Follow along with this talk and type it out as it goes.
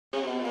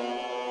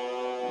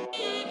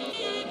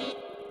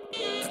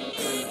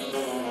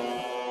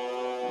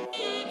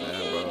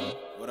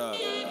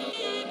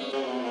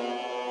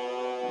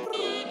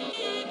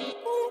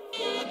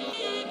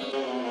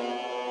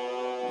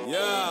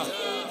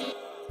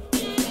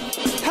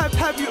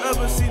Have you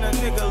ever seen a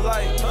nigga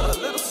like, a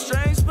little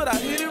strange, but I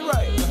hit it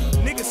right.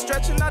 Niggas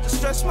stretching, I just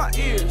stretch my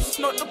ears.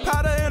 Snort the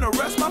powder and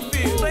arrest my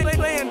fears.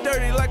 Playing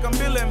dirty like I'm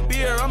billing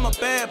beer. I'm a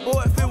bad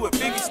boy filled with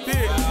Biggie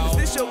spirit. Is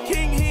this your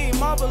king? He ain't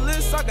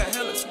marvelous. I got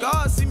hella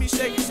scars, see me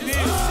shaking spears.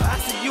 I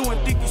see you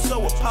and think you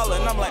so Apollo,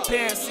 and I'm like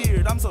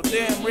pan-seared. I'm so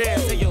damn rare,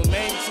 say your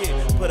name shit.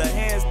 Put her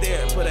hands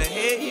there, put her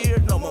head here,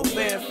 no more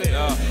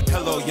fanfare.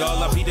 Hello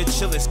y'all, I be the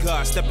chillest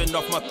guy, stepping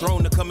off my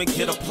throne to come and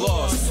get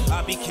applause.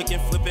 I be kicking,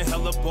 flipping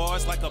hella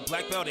bars like a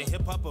black belt in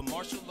hip-hop or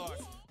martial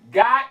arts.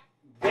 God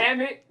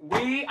damn it,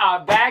 we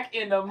are back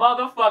in the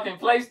motherfucking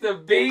place to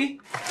be.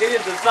 It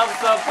is the Sub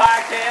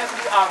Podcast.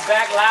 We are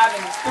back live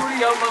in the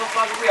studio,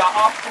 motherfuckers. We are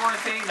off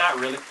quarantine, not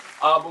really.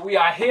 But we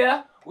are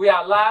here, we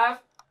are live.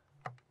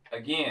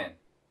 Again,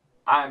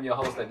 I am your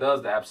host that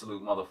does the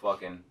absolute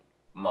motherfucking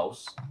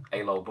most.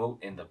 Aloww Boot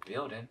in the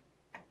building.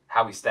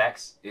 Howie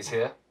Stacks is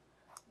here.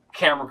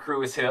 Camera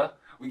crew is here.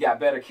 We got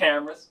better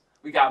cameras.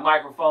 We got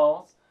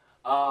microphones.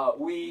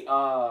 We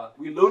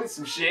looted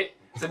some shit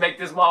to make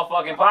this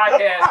motherfucking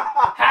podcast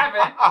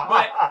happen.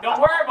 But don't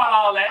worry about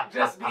all that.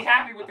 Just be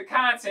happy with the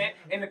content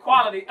and the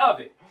quality of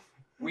it.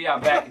 We are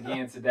back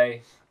again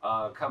today,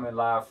 coming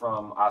live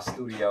from our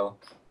studio,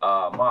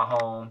 my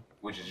home,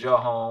 which is your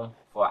home,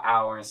 for an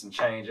hour and some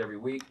change every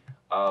week.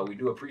 We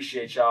do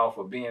appreciate y'all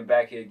for being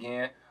back here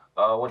again.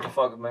 What the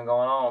fuck has been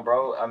going on,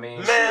 bro? I mean,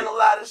 Man, shit. a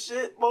lot of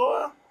shit,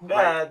 boy.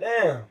 God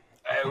damn.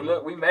 Hey,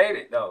 look, we made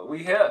it though.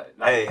 We here.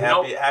 Like,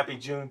 Hey, happy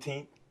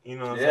Juneteenth. You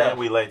know what I'm saying?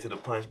 We late to the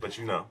punch, but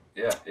you know.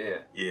 Yeah.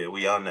 Yeah,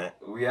 we on that.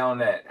 We on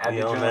that. Happy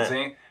We on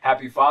Juneteenth.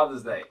 Happy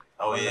Father's Day.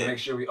 Oh, yeah. Make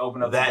sure we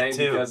open up That today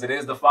too. because it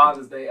is the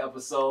Father's Day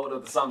episode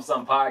of the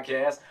Something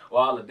Podcast,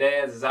 where all the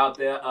dads is out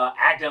there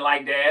acting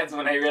like dads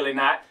when they really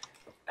not.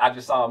 I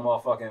just saw a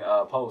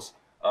motherfucking post.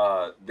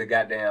 The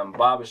goddamn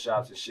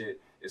barbershops and shit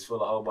is full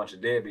of a whole bunch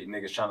of deadbeat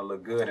niggas trying to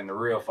look good, and the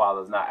real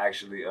father's not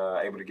actually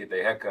able to get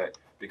their haircut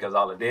because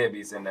all the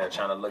deadbeats in there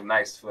trying to look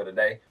nice for the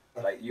day.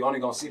 Like, you only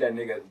gonna see that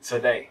nigga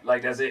today.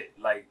 Like, that's it.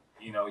 Like,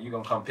 you know, you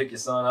gonna come pick your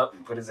son up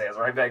and put his ass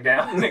right back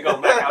down and then go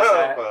back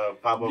outside.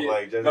 Pop up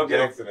like Jesse go get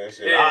Jackson and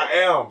shit. Yeah. I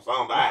am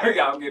somebody. We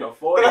gotta get a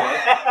 40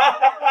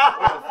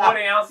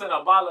 ounce and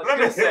a bottle of Let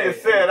me juice. say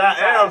it said,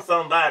 I am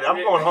somebody. I'm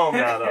going home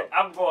now, though.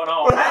 I'm going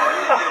home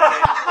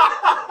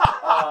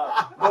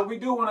now. But we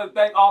do want to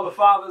thank all the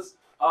fathers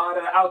that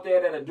are out there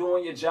that are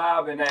doing your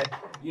job and that,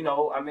 you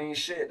know, I mean,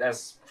 shit,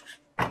 that's,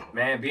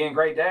 man, being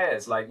great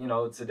dads. Like, you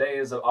know, today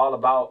is all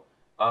about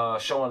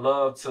showing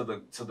love to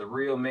the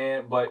real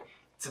men, but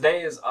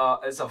today is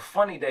it's a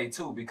funny day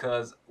too,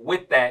 because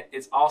with that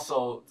it's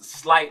also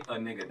slight a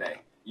nigga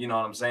day. You know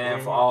what I'm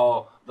saying? For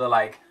all the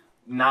like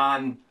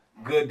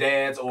non-good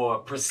dads or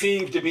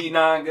perceived to be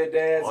non-good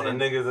dads. All the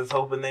niggas that's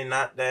hoping they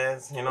not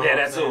dads, you know. Yeah,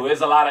 that's too. It's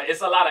a lot of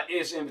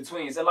ish in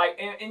between. So like,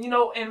 and you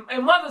know, and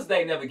Mother's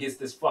Day never gets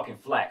this fucking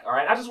flack. All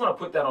right, I just want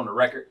to put that on the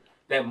record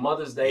that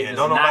Mother's Day. Yeah,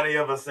 don't nobody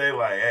ever say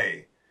like,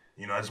 hey.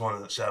 You know, I just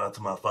want to shout out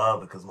to my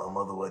father because my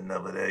mother wasn't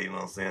never there, you know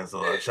what I'm saying? So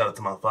I shout out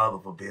to my father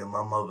for being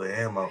my mother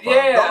and my father.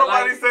 Yeah, don't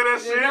nobody say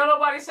that shit. Don't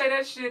nobody say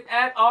that shit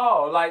at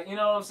all. Like, you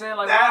know what I'm saying?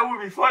 Like, that would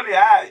be funny.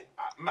 I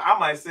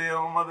might say it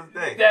on Mother's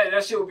Day.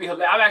 That shit would be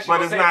hilarious. I'm actually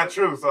but it's not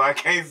true, so I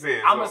can't say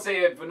it. I'm going to say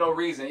it for no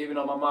reason, even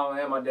though my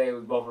mama and my dad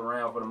was both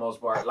around for the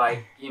most part.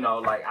 Like, you know,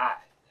 like,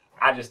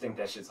 I just think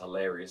that shit's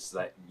hilarious.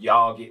 Like,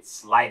 y'all get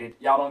slighted.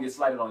 Y'all don't get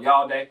slighted on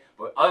y'all day,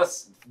 but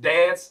us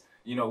dads,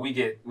 you know, we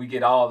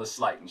get all the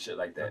slight and shit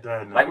like that.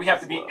 Like, we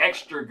have to be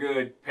extra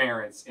good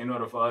parents in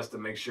order for us to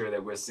make sure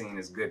that we're seen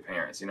as good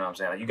parents. You know what I'm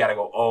saying? Like, you got to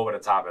go over the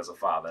top as a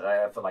father.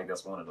 I feel like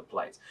that's one of the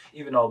plights.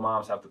 Even though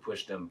moms have to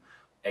push them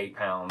 8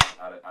 pounds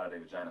out of their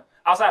vagina.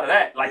 Outside of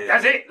that, like,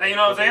 that's it. Like, you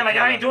know what I'm saying? Like,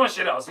 y'all ain't doing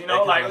shit else. You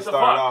know, like, what the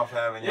fuck? Off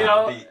having you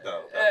know, beat,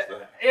 though.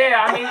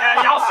 Yeah, I mean,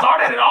 y'all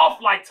started it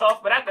off like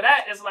tough, but after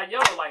that, it's like, yo,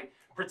 like,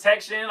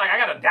 protection. Like, I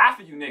gotta die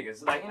for you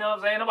niggas. Like, you know what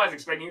I'm saying? Nobody's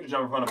expecting you to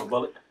jump in front of a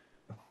bullet.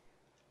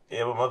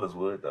 Yeah, but mothers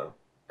would, though.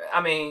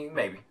 I mean,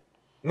 maybe.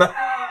 Like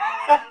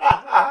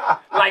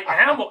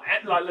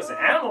listen,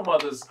 animal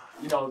mothers,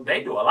 you know,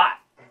 they do a lot.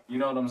 You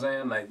know what I'm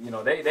saying? Like, you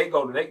know, they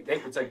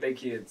protect their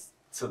kids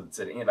to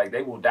the end. Like,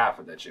 they will die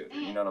for their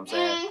children. You know what I'm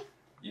saying?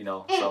 You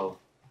know, so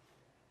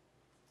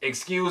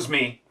excuse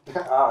me. Oh,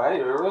 I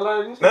didn't even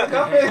realize you See what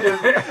I'm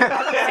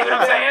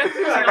saying?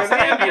 See what I'm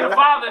saying? Being a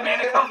father,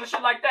 man, it comes with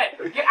shit like that.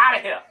 Get out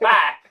of here.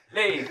 Bye.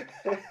 Leave.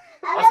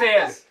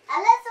 Upstairs. I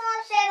let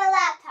someone share the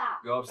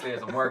laptop. Go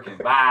upstairs. I'm working.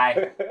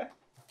 Bye.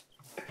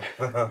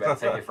 Gotta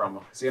take it from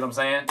them. See what I'm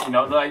saying? You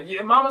know, like,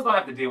 mamas don't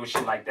have to deal with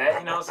shit like that.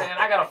 You know what I'm saying?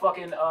 I gotta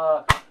fucking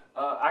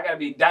I gotta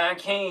be Don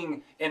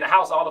King in the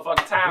house all the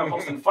fucking time,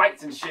 hosting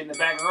fights and shit in the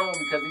back room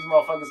because these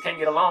motherfuckers can't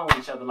get along with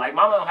each other. Like,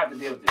 mama don't have to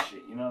deal with this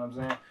shit. You know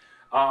what I'm saying?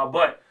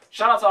 But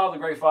shout out to all the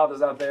great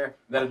fathers out there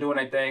that are doing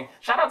their thing.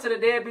 Shout out to the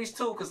deadbeats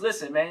too, because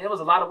listen, man, it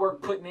was a lot of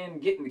work putting in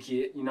getting the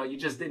kid. You know, you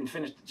just didn't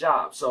finish the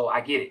job. So I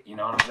get it. You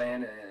know what I'm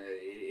saying?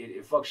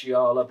 It fucks you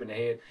all up in the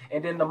head.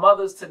 And then the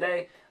mothers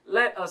today,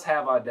 let us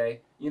have our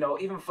day. You know,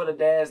 even for the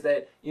dads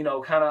that, you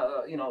know, kind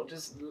of, you know,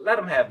 just let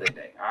them have their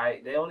day, all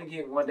right? They only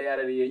get one day out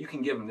of the year. You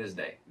can give them this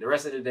day. The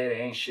rest of the day, they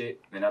ain't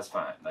shit, then that's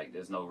fine. Like,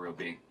 there's no real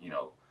big, you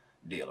know,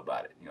 deal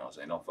about it. You know what I'm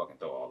saying? Don't fucking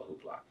throw all the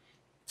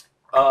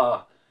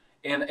hoopla.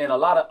 And a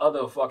lot of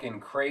other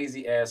fucking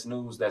crazy-ass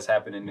news that's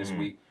happening this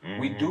week,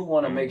 we do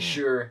want to make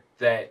sure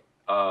that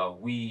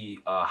we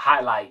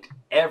highlight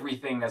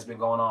everything that's been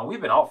going on.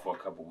 We've been off for a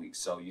couple weeks,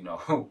 so, you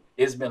know,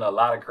 it's been a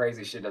lot of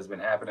crazy shit that's been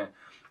happening.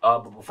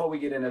 But before we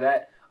get into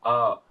that,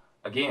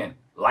 again,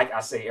 like I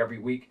say every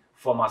week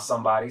for my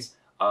somebodies,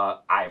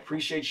 I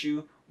appreciate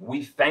you.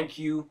 We thank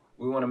you.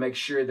 We want to make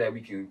sure that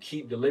we can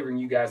keep delivering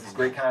you guys this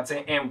great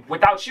content. And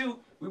without you,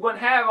 we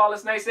wouldn't have all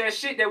this nice ass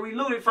shit that we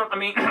looted from,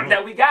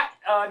 that we got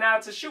now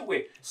to shoot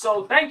with.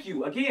 So thank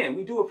you. Again,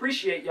 we do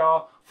appreciate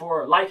y'all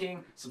for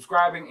liking,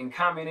 subscribing, and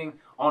commenting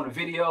on the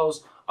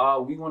videos.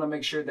 We want to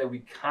make sure that we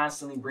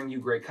constantly bring you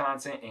great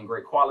content and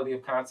great quality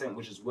of content,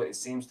 which is what it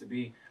seems to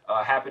be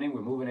happening.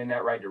 We're moving in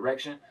that right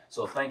direction.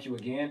 So thank you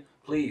again.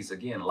 Please,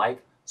 again,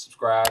 like,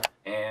 subscribe,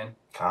 and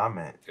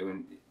comment.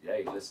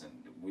 Hey, listen.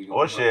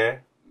 Or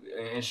share.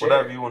 And share.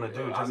 Whatever you want to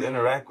do, just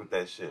interact with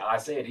that shit. I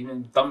said,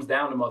 even thumbs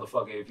down the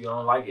motherfucker if you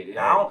don't like it.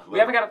 We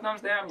haven't got a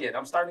thumbs down yet.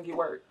 I'm starting to get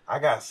worried. I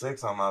got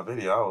 6 on my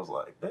video. I was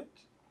like, bitch.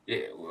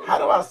 Yeah. Well, how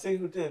do I see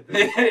who did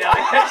this? Hey,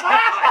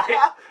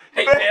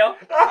 Dale.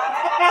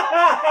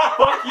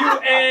 Fuck you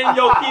and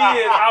your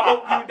kids. I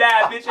hope you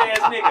die, bitch ass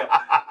nigga.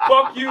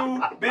 Fuck you,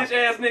 bitch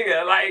ass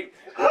nigga. Like,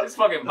 this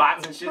fucking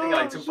bots and shit. They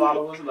got like 2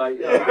 followers. Like,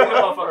 yo, leave the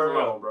motherfuckers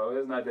alone, bro.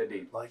 It's not that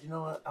deep. Like, you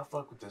know what? I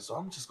fuck with this, so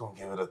I'm just gonna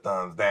give it a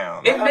thumbs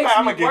down. It makes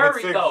me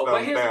worried though.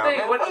 But here's the thing.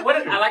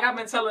 Like I've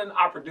been telling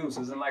our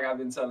producers, and like I've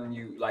been telling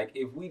you, like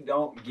if we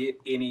don't get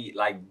any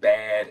like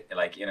bad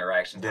like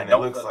interactions, then it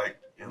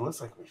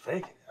looks like we're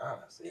faking it,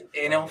 honestly.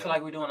 And I don't feel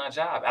like we're doing our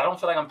job. I don't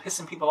feel like I'm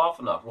pissing people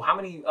off enough. Well, how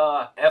many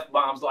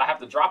F-bombs do I have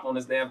to drop on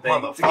this damn thing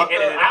to get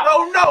edited out? I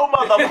don't know,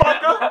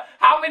 motherfucker.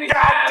 How many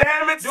God times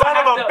damn it, son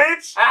of a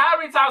bitch. How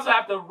many times do I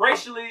have to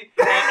racially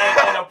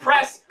and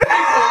oppress people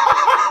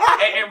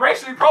and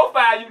racially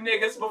profile you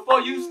niggas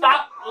before you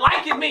stop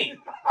liking me?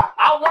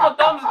 I want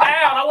a thumbs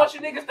down. I want you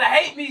niggas to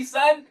hate me,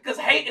 son, because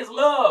hate is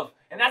love.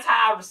 And that's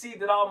how I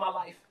received it all my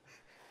life.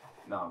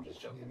 No, I'm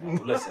just joking.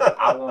 Man. Listen,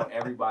 I want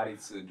everybody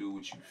to do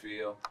what you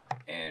feel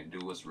and do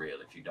what's real.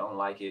 If you don't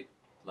like it,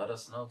 let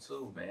us know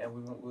too, man.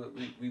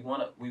 We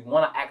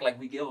wanna act like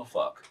we give a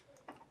fuck.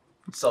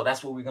 So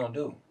that's what we're gonna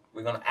do.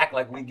 We're gonna act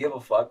like we give a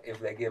fuck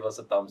if they give us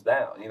a thumbs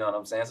down. You know what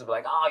I'm saying? So be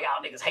like, oh,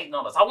 y'all niggas hating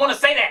on us. I want to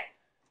say that.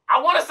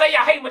 I want to say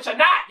y'all hate, but you're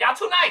not. Y'all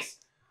too nice.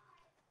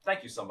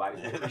 Thank you,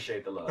 somebody. We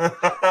appreciate the love.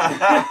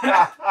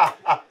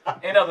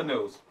 In other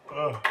news.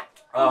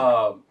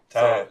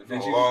 Tired.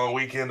 So, long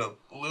weekend of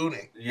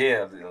looting.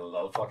 Yeah,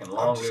 a fucking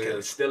long weekend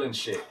of stealing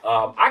shit.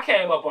 I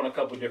came up on a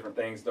couple different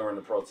things during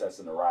the protests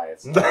and the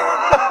riots. I'm not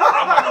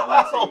gonna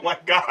lie to you. Oh my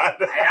God.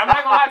 Hey, I'm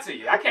not gonna lie to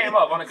you. I came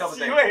up on a couple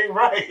things. You ain't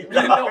right.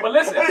 No, but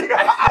listen.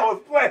 I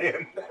was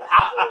playing.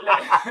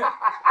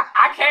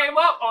 I came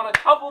up on a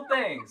couple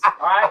things,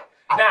 all right?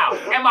 Now,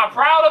 am I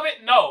proud of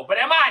it? No. But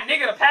am I a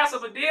nigga to pass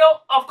up a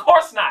deal? Of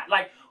course not.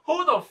 Like,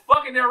 who the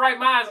fuck in their right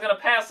mind is gonna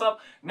pass up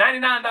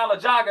 $99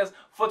 joggers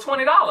for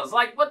 $20?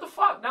 Like, what the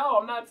fuck? No,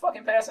 I'm not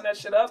fucking passing that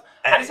shit up.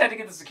 I just had to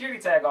get the security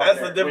tag off.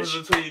 That's the difference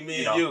between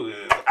me and you.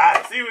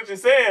 I see what you're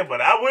saying, but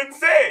I wouldn't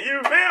say it.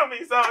 You feel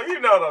me? So you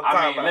know what I'm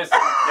talking about. Listen,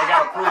 they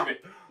gotta prove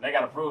it. They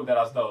gotta prove that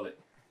I stole it.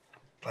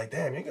 Like,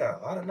 damn, you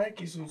got a lot of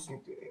Nike suits.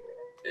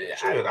 Yeah,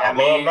 shit, I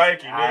love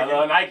Nike, nigga. I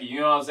love Nike,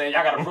 you know what I'm saying?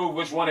 Y'all gotta prove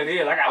which one it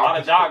is. I got a lot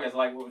of joggers,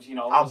 like, you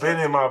know. I've been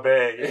in my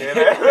bag. Yeah.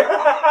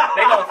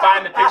 They gonna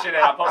find the picture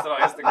that I posted on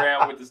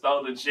Instagram with the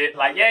stolen shit.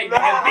 Like, yeah,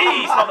 nigga,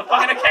 these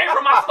motherfucker, they came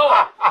from my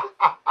store.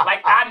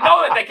 Like, I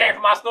know that they came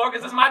from my store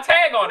because it's my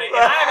tag on it,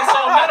 and I haven't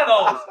sold none of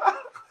those.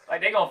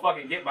 Like, they gonna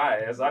fucking get my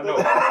ass, I know.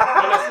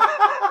 But listen,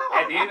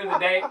 at the end of the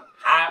day,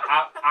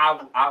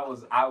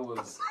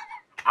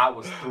 I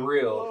was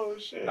thrilled. Oh,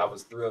 shit. I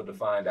was thrilled to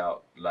find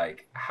out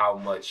like how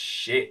much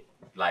shit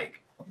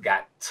like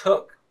got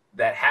took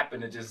that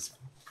happened to just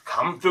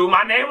come through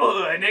my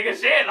neighborhood, nigga.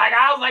 Shit, like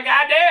I was like,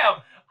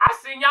 goddamn. I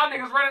seen y'all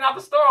niggas running out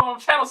the store on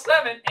Channel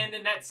 7, and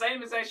then that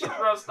same exact shit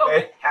from the store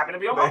happened to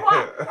be on my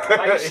block.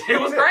 Like shit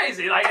was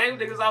crazy. Like they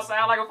niggas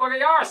outside like a fucking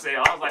yard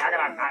sale. I was like, I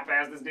gotta not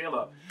pass this deal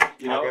up.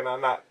 You know?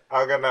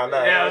 How can I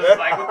not? Yeah, I was just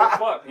like, what the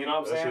fuck? You know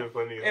what I'm saying?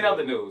 Funny In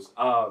other news,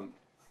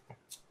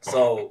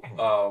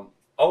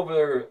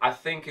 over, I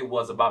think it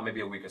was about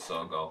maybe a week or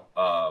so ago,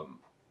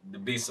 the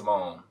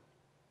B.Simone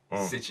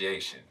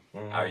situation.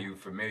 Are you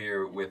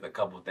familiar with a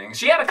couple of things?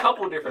 She had a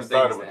couple of different things.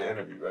 Started with the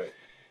interview, right?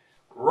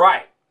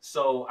 Right.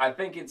 So I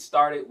think it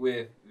started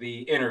with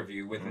the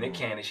interview with Nick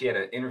Cannon. She had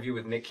an interview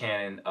with Nick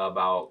Cannon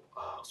about,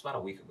 it was about a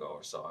week ago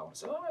or so. I want to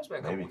say, it's been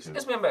a couple weeks.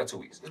 It's been about 2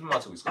 weeks. It's been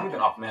about 2 weeks. We've been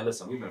off, man.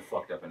 Listen, we've been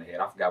fucked up in the head.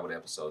 I forgot what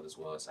episode this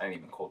was. I didn't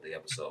even quote the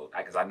episode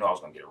because I know I was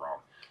going to get it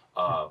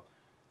wrong.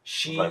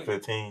 She... Like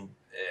 15?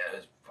 Yeah,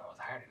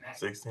 higher than that.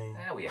 16?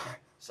 Yeah, we are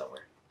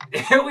somewhere.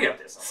 We up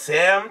there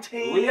somewhere.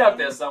 17. We up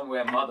there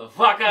somewhere,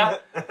 motherfucker.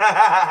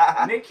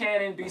 Nick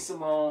Cannon,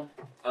 B.Simone.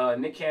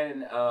 Nick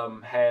Cannon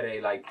had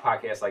a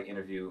podcast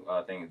interview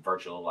thing,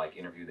 virtual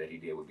interview that he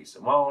did with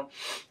B.Simone.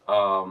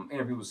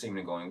 Interview was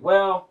seemingly going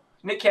well.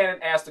 Nick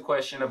Cannon asked the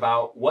question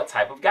about what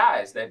type of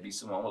guys that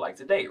B.Simone would like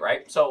to date,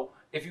 right? So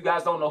if you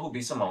guys don't know who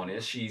B.Simone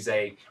is, she's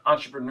a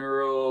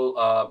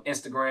entrepreneurial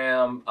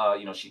Instagram.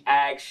 She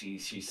acts, she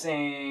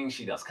sings,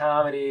 she does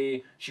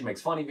comedy, she makes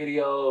funny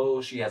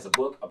videos. She has a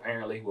book,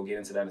 apparently. We'll get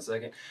into that in a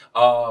second.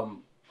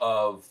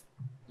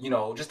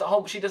 Just the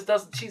whole. She's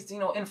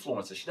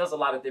influencer. She does a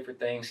lot of different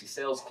things. She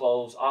sells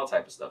clothes, all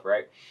type of stuff,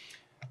 right?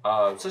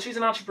 So she's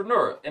an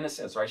entrepreneur in a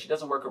sense, right? She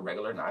doesn't work a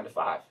regular 9 to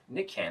 5.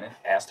 Nick Cannon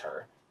asked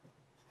her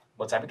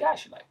what type of guy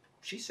she liked.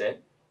 She said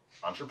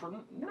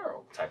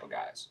entrepreneurial type of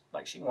guys.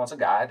 She wants a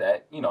guy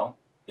that,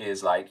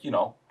 is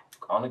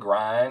on the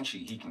grind.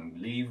 He can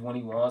leave when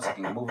he wants. He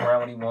can move around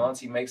when he wants.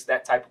 He makes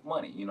that type of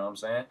money. You know what I'm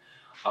saying?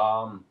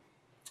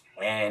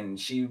 And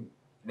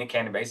Nick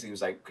Cannon basically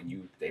was like, can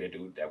you date a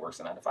dude that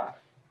works a 9 to 5?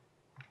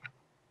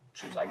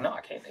 She was like, no,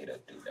 I can't date a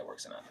dude that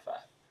works a 9 to 5.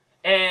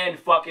 And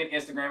fucking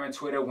Instagram and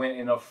Twitter went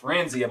in a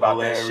frenzy about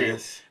that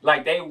shit.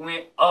 They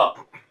went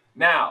up.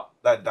 Now,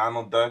 that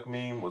Donald Duck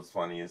meme was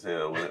funny as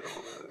hell.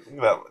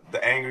 The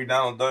angry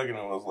Donald Duck, and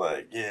it was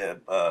like, yeah,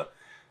 a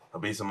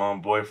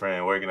B.Simone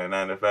boyfriend working at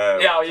 9 to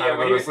 5. Yeah, trying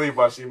to go to sleep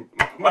while she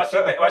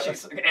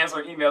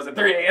answering emails at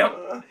 3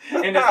 a.m.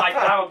 And it's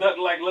Donald Duck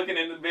looking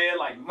in the bed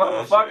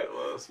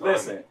motherfucker.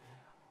 Listen,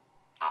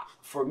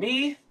 for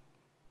me,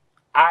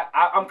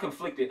 I'm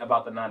conflicted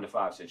about the 9 to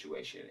 5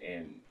 situation,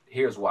 and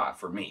here's why.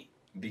 For me,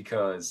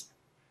 because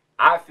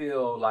I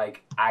feel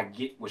like I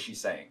get what she's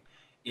saying.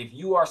 If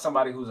you are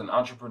somebody who's an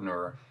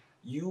entrepreneur,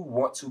 you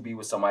want to be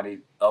with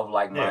somebody of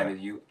like-minded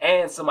you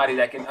and somebody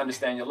that can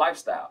understand your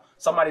lifestyle.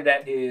 Somebody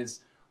that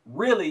is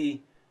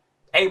really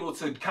able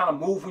to kind of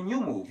move when you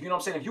move. You know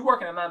what I'm saying? If you're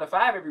working a 9 to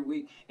 5 every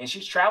week and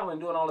she's traveling,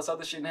 doing all this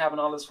other shit and having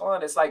all this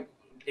fun, it's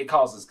it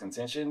causes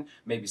contention.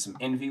 Maybe some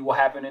envy will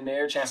happen in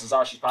there. Chances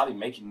are she's probably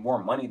making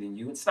more money than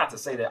you. It's not to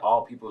say that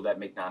all people that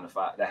make 9 to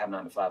 5, that have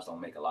 9 to 5s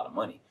don't make a lot of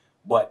money.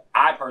 But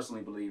I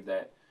personally believe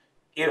that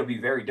it'll be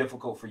very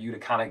difficult for you to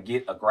kind of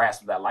get a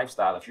grasp of that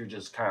lifestyle if you're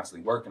just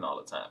constantly working all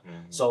the time.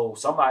 Mm-hmm. So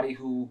somebody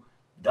who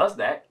does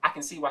that, I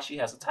can see why she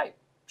has a type.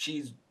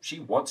 She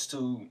wants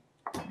to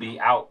be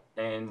out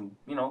and,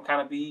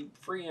 kind of be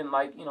free and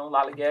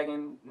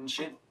lollygagging and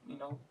shit,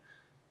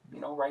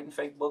 writing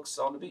fake books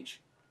on the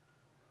beach.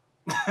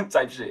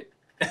 Type shit.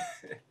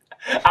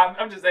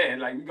 I'm just saying,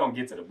 we're going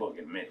to get to the book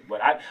in a minute.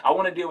 But I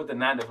want to deal with the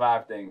 9 to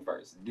 5 thing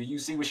first. Do you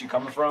see where she's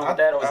coming from with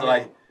that? Or is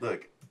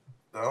look,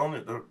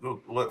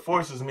 what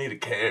forces me to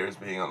care is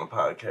being on the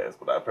podcast,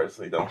 but I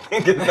personally don't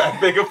think it's that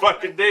big a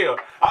fucking deal.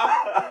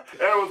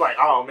 Everyone's like,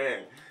 oh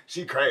man,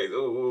 she crazy.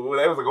 Ooh,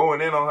 they was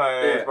going in on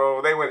her ass,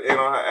 bro. They went in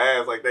on her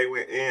ass they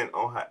went in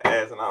on her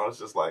ass, and I was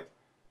just like,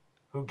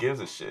 who gives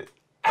a shit?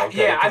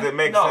 Okay, because it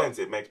makes sense.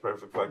 It makes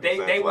perfect fucking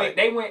sense.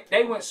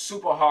 They went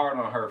super hard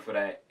on her for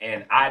that,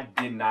 and I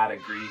did not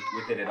agree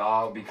with it at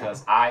all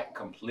because I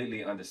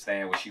completely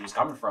understand where she was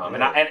coming from.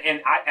 Yeah.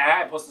 And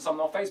I posted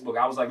something on Facebook.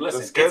 I was like,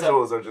 listen, the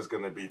schedules are just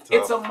gonna be tough.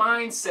 It's a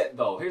mindset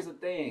though. Here's the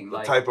thing: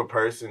 the type of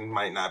person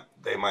might not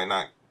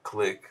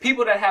click.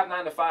 People that have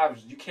 9 to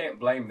 5s, you can't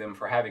blame them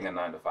for having a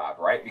 9 to 5,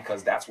 right?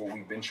 Because that's what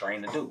we've been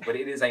trained to do. But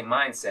it is a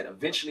mindset.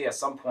 Eventually, at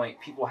some point,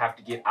 people have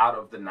to get out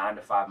of the 9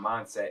 to 5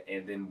 mindset,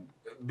 and then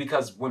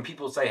because when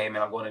people say, "Hey,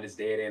 man, I'm going to this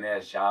dead-end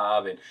ass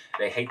job," and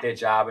they hate their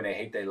job and they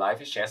hate their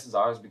life, chances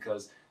are is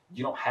because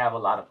you don't have a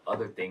lot of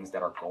other things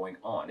that are going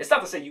on. It's not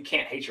to say you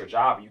can't hate your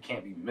job or you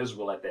can't be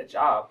miserable at that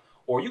job,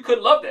 or you could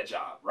love that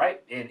job,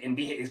 right? And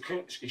be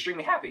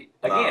extremely happy.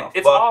 Again,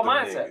 it's all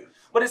mindset. Niggas.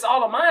 But it's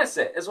all a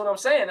mindset, is what I'm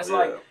saying. It's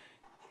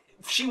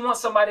she wants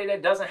somebody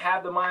that doesn't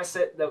have the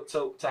mindset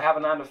to have a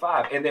 9 to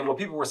 5. And then what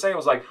people were saying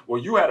was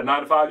well, you had a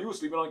 9 to 5, you were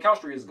sleeping on the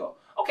couch 3 years ago.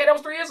 Okay, that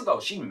was 3 years ago.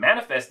 She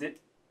manifested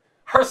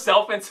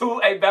herself into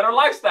a better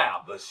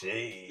lifestyle. The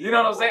shade. You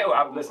know what I'm saying?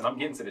 Well, listen, I'm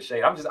getting to the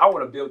shade. I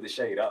want to build the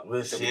shade up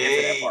until we get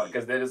to that part,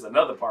 because there is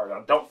another part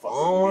I don't fuck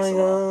with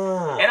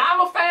B.Simone. And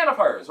I'm a fan of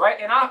hers, right?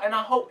 And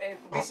I hope, and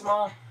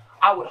B.Simone,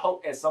 I would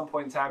hope at some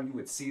point in time you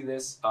would see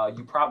this.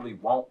 You probably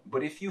won't,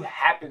 but if you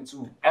happen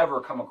to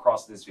ever come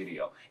across this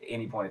video at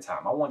any point in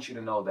time, I want you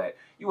to know that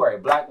you are a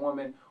black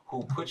woman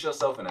who put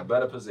yourself in a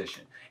better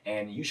position,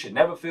 and you should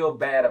never feel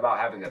bad about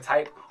having a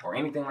type or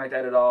anything like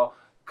that at all.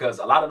 Because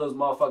a lot of those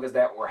motherfuckers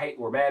that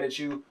were mad at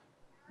you,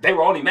 they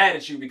were only mad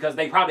at you because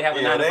they probably have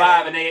a 9 to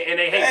 5 and they hate.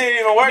 They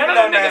ain't even working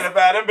on 9 to 5.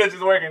 Them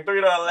bitches working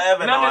 3 to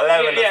 11 or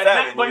 11 to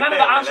 7. But none of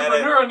the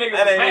entrepreneurial niggas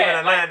that is ain't mad. Even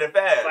a 9 to 5.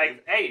 It's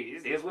like, hey,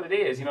 it is what it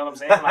is. You know what I'm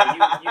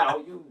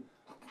saying?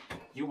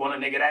 You want a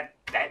nigga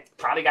that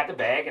probably got the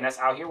bag and that's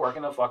out here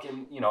working a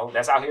fucking,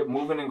 that's out here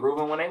moving and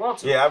grooving when they want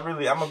to. Yeah, I'm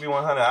gonna be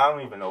 100. I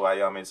don't even know why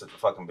y'all made such a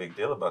fucking big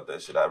deal about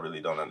that shit. I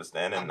really don't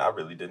understand, and I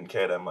really didn't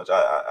care that much.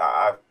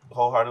 I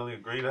wholeheartedly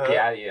agree to her.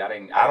 Yeah,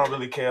 I don't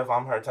really care if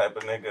I'm her type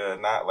of nigga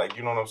or not.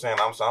 You know what I'm saying?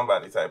 I'm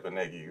somebody type of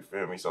nigga. You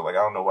feel me? So I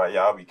don't know why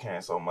y'all be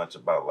caring so much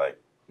about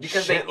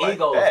Because shit their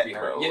egos like that, be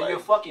hurt. bro. Your Like,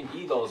 fucking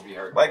egos be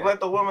hurt. like, man. let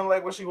the woman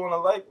like what she want to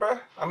like, bro.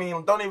 I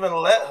mean, don't even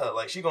let her.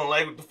 Like, she gonna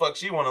like what the fuck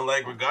she want to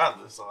like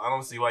regardless. So I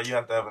don't see why you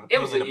have to have an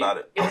opinion about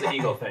it. It was an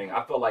ego thing.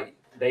 I feel like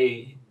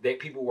they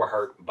people were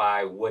hurt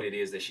by what it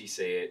is that she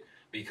said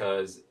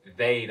because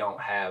they don't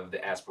have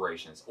the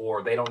aspirations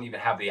or they don't even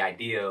have the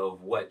idea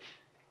of what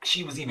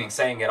she was even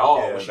saying at all.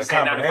 Yeah, When she the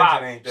said 9 to 5,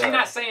 comprehension ain't she's there.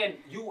 not saying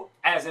you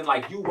as in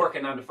like you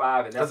working 9 to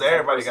 5 and that's Because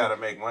everybody gotta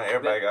make money.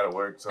 Everybody gotta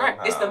work. Somehow,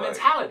 right. It's the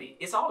mentality.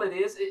 It's all it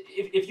is.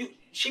 If you,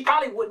 she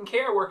probably wouldn't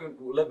care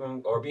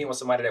living or being with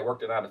somebody that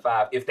worked at 9 to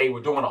 5 if they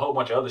were doing a whole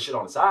bunch of other shit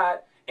on the side,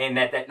 and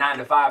that 9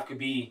 to 5 could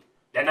be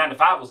that 9 to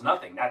 5 was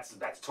nothing. That's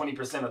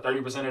 20% or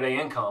 30% of their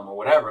income or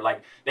whatever.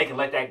 Like they can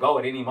let that go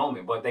at any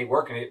moment, but they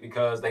working it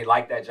because they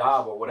like that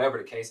job or whatever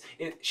the case.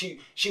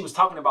 She was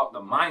talking about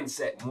the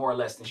mindset more or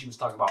less than she was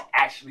talking about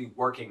actually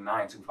working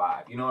 9 to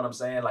 5. You know what I'm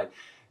saying? Like,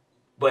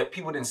 but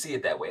people didn't see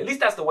it that way. At least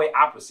that's the way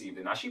I perceived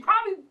it. Now she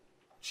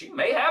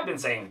may have been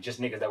saying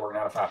just niggas that work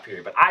 9 to 5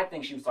 period, but I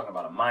think she was talking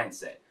about a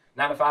mindset.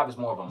 9 to 5 is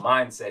more of a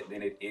mindset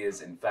than it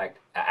is, in fact,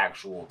 an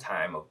actual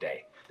time of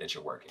day that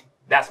you're working.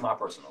 That's my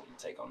personal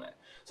take on that.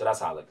 So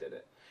that's how I looked at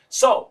it.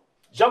 So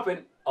jumping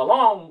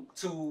along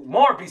to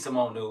more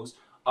B.Simone news,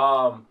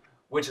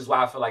 which is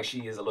why I feel like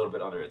she is a little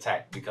bit under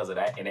attack because of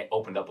that, and it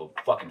opened up a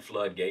fucking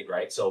floodgate,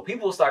 right? So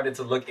people started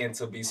to look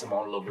into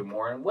B.Simone a little bit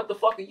more, and what the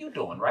fuck are you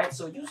doing, right?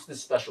 So you're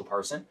this special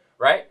person,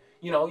 right?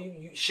 You know,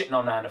 you shitting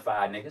on 9 to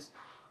 5 niggas.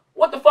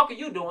 What the fuck are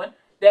you doing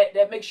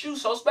that makes you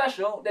so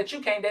special that you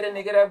can't date a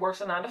nigga that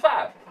works a 9 to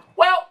 5?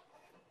 Well,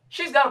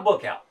 she's got a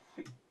book out.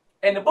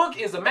 And the book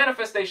is a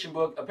manifestation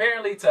book,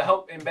 apparently to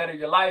help and better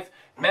your life,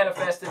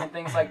 manifesting and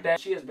things like that.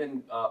 She has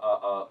been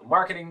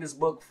marketing this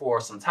book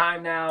for some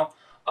time now.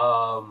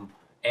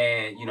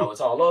 And, you know, it's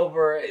all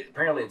over.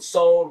 Apparently it's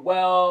sold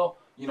well.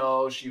 You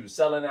know, she was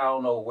selling it. I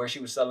don't know where she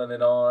was selling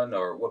it on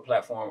or what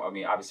platform. I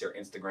mean, obviously her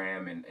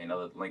Instagram and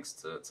other links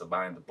to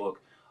buying the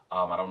book.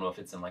 I don't know if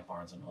it's in like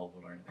Barnes &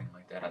 Noble or anything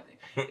like that. I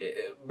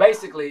think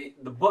basically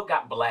the book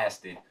got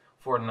blasted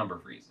for a number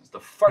of reasons. The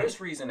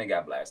first reason it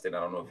got blasted, I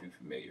don't know if you're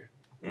familiar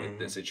with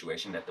the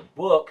situation, that the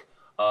book,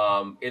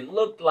 it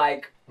looked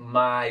like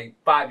my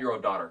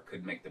 5-year-old daughter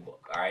could make the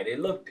book. All right, it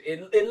looked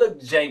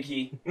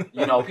janky.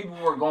 You know, people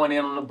were going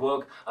in on the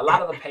book. A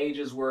lot of the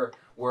pages were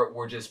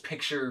just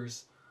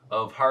pictures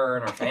of her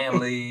and her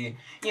family,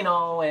 you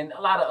know, and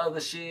a lot of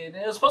other shit. And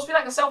it was supposed to be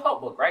like a self-help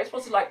book, right? It's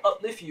supposed to like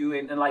uplift you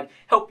and like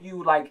help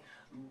you like,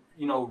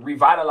 you know,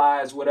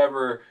 revitalize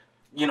whatever,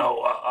 you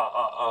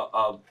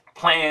know,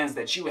 plans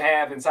that you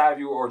have inside of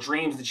you or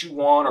dreams that you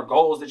want or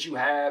goals that you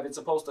have. It's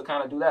supposed to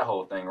kind of do that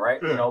whole thing, right?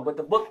 Yeah. You know, but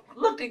the book it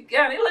looked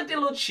a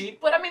little cheap,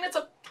 but I mean, it's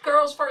a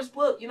girl's first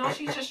book, you know,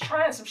 she's just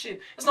trying some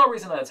shit. There's no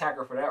reason to attack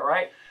her for that,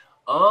 right?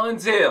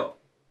 Until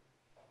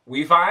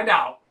we find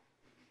out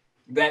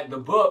that the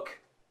book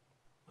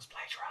was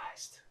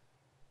plagiarized.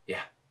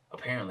 Yeah,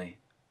 apparently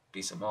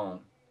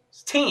B.Simone's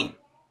team,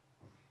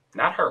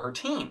 not her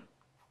team,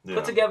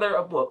 put together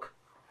a book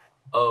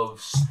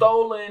of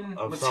stolen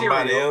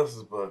material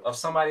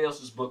somebody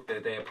else's book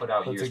that they had put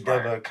out years prior.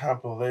 Put together a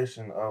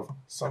compilation of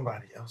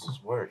somebody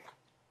else's work,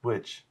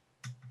 which,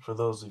 for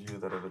those of you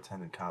that have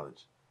attended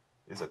college,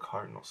 is a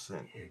cardinal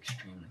sin.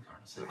 Extremely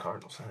cardinal sin. It's a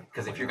cardinal sin.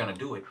 Because if you're going to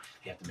do it,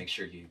 you have to make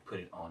sure you put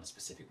it on a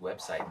specific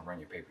website and run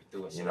your paper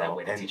through it, so that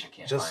way the teacher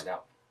can't find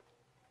out.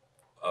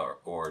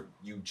 Or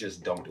you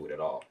just don't do it at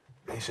all.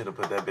 They should have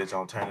put that bitch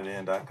on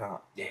turnitin.com.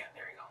 Yeah,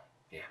 there you go.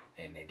 Yeah,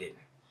 and they didn't.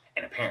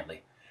 And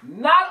apparently,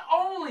 not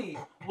only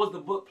was the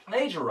book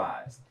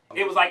plagiarized,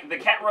 it was like the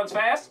cat runs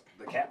fast,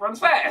 the cat runs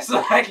fast.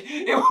 Like,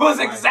 it was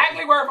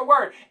exactly word for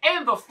word.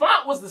 And the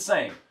font was the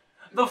same.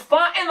 The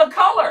font and the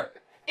color.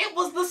 It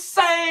was the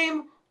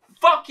same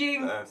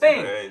fucking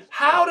thing. Crazy.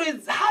 How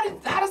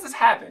does this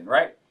happen,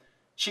 right?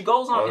 She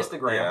goes on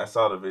Instagram. Yeah, I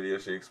saw the video.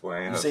 She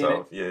explained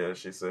herself. Yeah,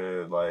 she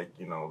said, like,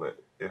 you know,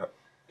 that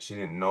she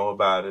didn't know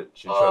about it.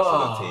 She trusted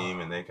the team,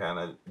 and they kind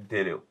of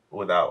did it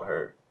without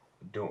her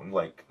doing,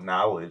 like,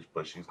 knowledge,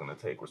 but she's going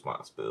to take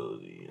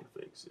responsibility and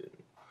fix it.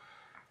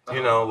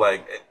 You know,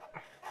 like,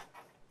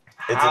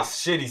 it's a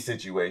shitty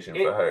situation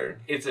for her.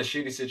 It's a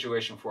shitty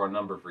situation for a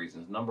number of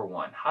reasons. Number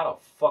one, how the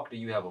fuck do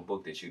you have a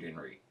book that you didn't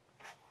read?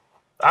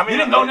 I mean,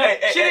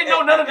 she didn't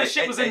know none of the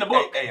shit was in the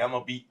book. Hey, I'm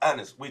gonna be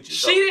honest with you.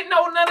 She didn't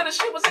know none of the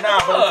shit was in the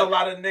book. Nah, but it's a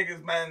lot of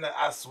niggas, man, that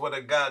I swear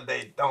to God,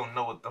 they don't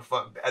know what the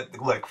fuck.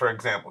 Like, for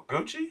example,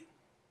 Gucci,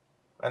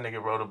 that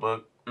nigga wrote a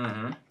book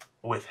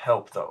with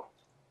help, though.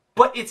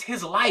 But it's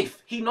his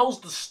life. He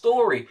knows the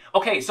story.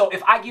 Okay, so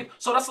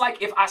that's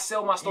like if I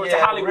sell my story to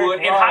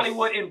Hollywood and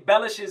Hollywood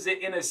embellishes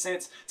it in a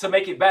sense to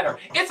make it better.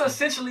 It's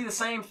essentially the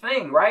same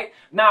thing, right?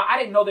 Now, I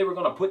didn't know they were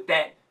gonna put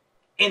that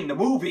in the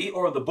movie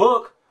or the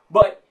book,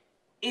 but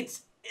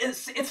it's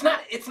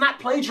not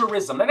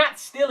plagiarism. They're not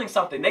stealing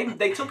something.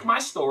 They took my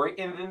story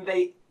and then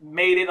they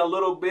made it a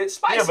little bit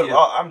spicier. Yeah,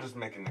 but I'm just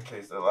making the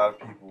case that a lot of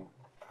people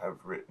have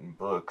written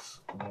books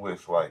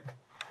with, like,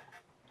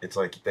 it's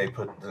like they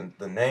put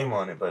the name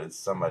on it, but it's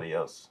somebody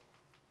else.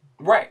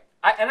 Right.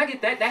 I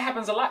get that. That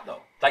happens a lot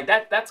though. Like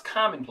that's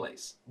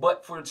commonplace.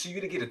 But for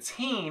you to get a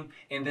team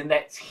and then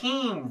that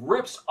team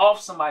rips off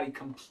somebody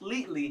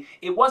completely,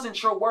 it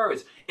wasn't your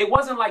words. It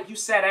wasn't like you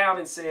sat down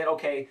and said,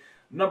 okay,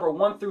 number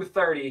 1 through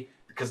 30,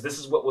 because this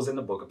is what was in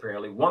the book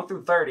apparently. 1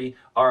 through 30.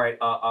 All right.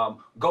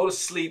 Go to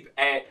sleep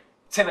at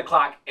 10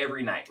 o'clock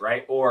every night,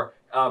 right? Or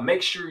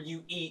make sure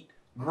you eat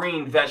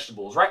green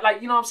vegetables, right?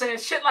 Like, you know what I'm saying?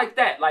 Shit like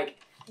that. Like,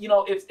 you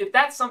know, if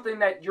that's something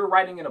that you're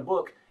writing in a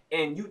book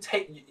and you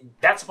take,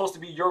 that's supposed to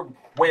be your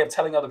way of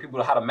telling other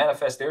people how to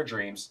manifest their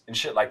dreams and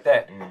shit like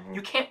that.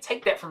 You can't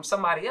take that from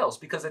somebody else,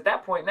 because at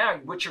that point now,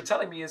 what you're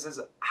telling me is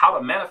how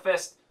to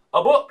manifest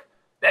a book.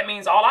 That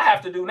means all I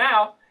have to do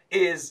now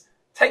is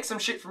take some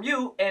shit from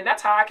you, and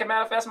that's how I can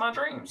manifest my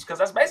dreams, because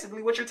that's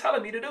basically what you're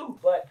telling me to do.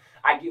 But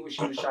I get what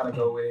you was trying to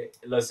go with.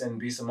 Listen,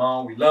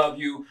 B.Simone, we love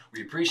you.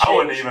 We appreciate you. I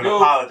wouldn't even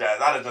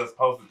apologize. I'd have just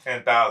posted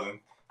 10,000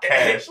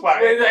 cash.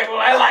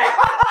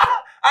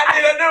 I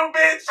need a new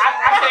bitch. I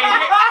can't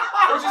hear.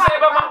 What you say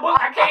about my book?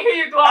 I can't hear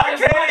you through all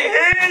this money.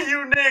 I can't hear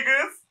you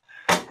niggas.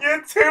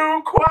 You're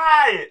too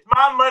quiet.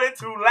 My money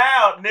too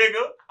loud,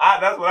 nigga.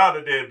 That's what I'd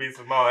have did,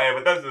 B.Simone. Hey,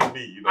 but that's just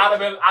me. You know? I'd have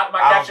been. My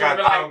caption would have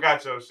been like, I don't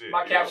got your shit.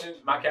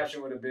 My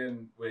caption would have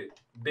been with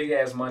big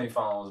ass money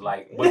phones,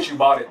 like, but you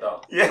bought it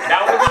though. Yeah.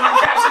 That would have been my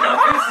caption on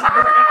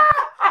Instagram.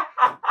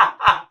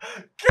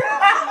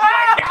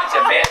 I got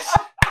you, bitch.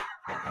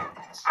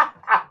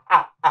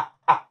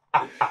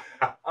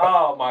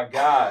 Oh my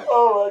god.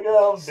 Oh my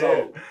god, I'm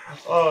dead.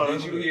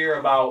 Did you hear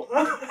about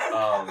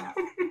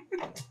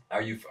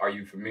are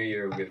you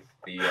familiar with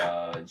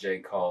the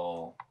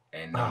J.Cole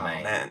and Noname?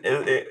 Oh man,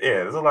 yeah,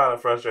 there's a lot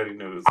of frustrating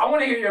news. I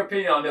want to hear your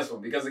opinion on this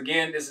one, because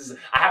again,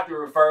 I have to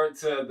refer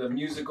to the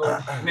musical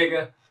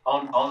nigga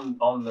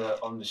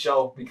on the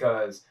show,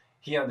 because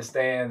he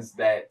understands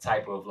that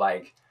type of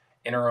like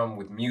interim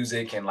with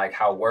music and like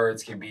how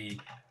words can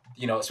be,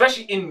 you know,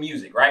 especially in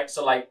music, right?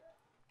 So like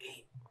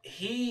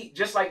he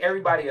just like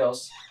everybody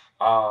else,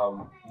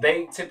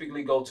 they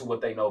typically go to what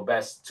they know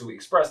best to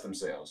express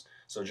themselves.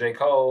 So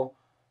J.Cole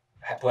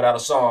put out a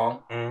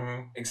song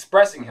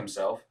expressing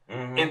himself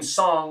in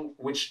song,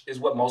 which is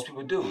what most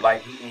people do.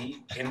 Like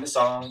he in the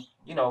song,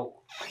 you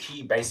know,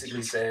 he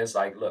basically says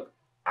like, look,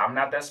 I'm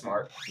not that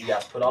smart. You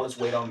guys put all this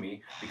weight on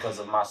me because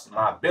of my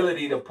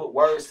ability to put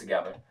words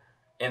together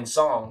in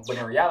song. But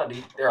in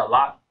reality, there are a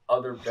lot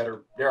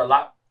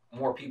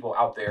more people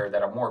out there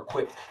that are more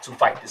equipped to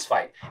fight this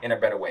fight in a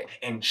better way,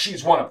 and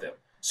she's one of them.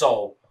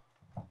 So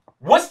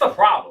what's the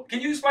problem?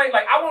 Can you explain?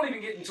 Like, I won't even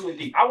get into it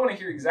deep. I want to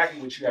hear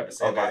exactly what you have to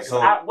say about it. So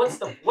I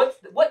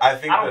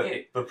think I don't get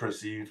it. The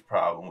perceived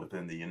problem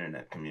within the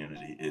internet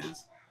community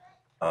is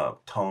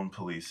tone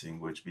policing,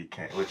 which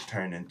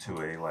turned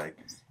into a like,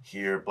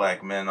 here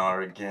black men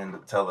are again to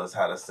tell us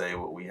how to say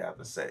what we have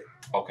to say.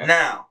 Okay.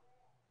 Now,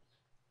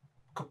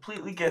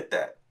 completely get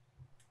that.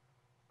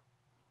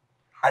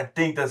 I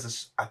think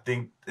it's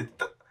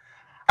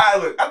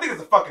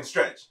a fucking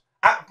stretch.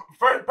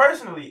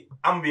 Personally,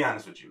 I'm gonna be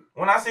honest with you.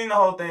 When I seen the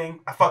whole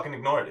thing, I fucking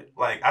ignored it.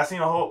 Like, I seen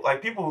a whole,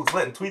 like, people was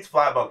letting tweets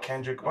fly about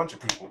Kendrick, a bunch of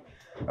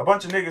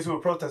niggas who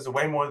have protested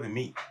way more than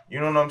me. You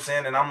know what I'm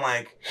saying? And I'm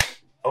like,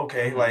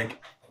 okay,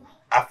 like,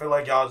 I feel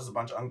like y'all just a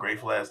bunch of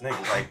ungrateful ass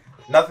niggas. Like,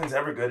 nothing's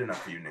ever good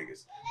enough for you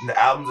niggas. The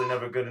albums are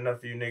never good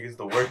enough for you niggas.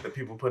 The work that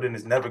people put in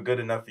is never good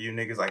enough for you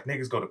niggas. Like,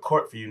 niggas go to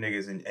court for you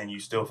niggas, and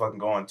you still fucking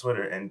go on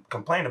Twitter and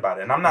complain about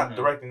it. And I'm not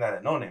directing that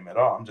at Noname at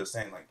all. I'm just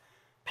saying, like,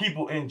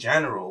 people in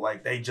general,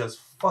 like, they just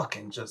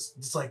fucking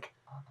it's like,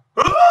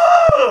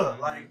 ugh!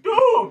 Like,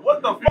 dude,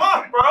 what the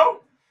fuck,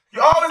 bro?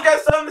 You always got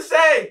something to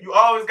say.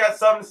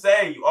 It's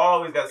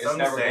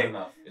never good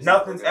enough.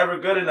 Nothing's ever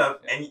good enough.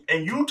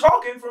 And you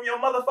talking from your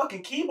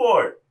motherfucking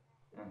keyboard.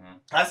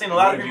 I've seen a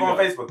lot of people on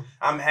Facebook.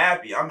 I'm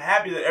happy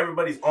that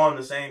everybody's on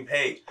the same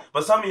page.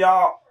 But some of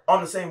y'all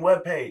on the same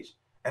web page.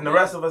 And the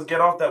rest of us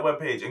get off that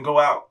webpage and go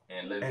out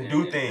and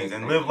do things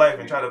and live life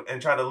and try to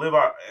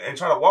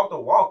walk the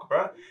walk,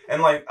 bro.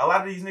 And like, a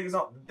lot of these niggas,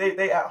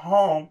 they at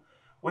home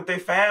with their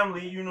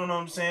family, you know what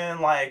I'm saying?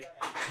 Like,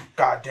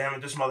 god damn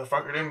it, this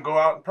motherfucker didn't go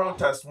out and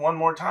protest one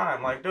more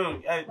time. Like,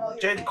 dude,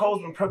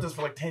 J.Cole's been protesting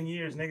for like 10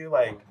 years, nigga.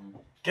 Like,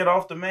 get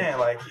off the man.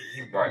 Like,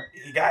 he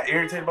got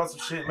irritated about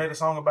some shit, made a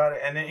song about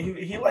it, and then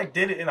he like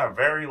did it in a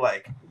very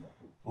like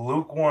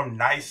lukewarm,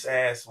 nice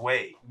ass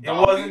way. It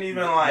wasn't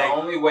even like the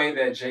only way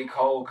that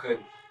J.Cole could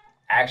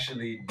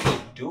actually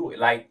do it.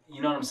 Like,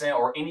 you know what I'm saying?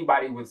 Or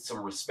anybody with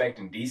some respect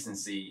and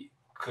decency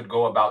could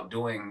go about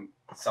doing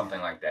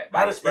something like that.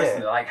 By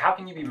expressing it. Like, how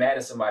can you be mad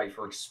at somebody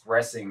for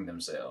expressing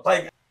themselves?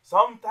 Like,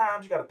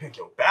 sometimes you gotta pick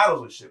your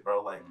battles with shit,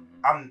 bro. Like,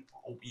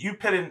 you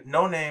pitting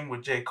Noname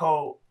with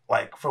J.Cole,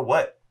 like, for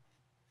what?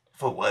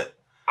 For what?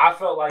 I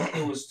felt like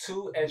it was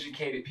two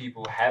educated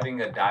people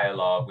having a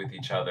dialogue with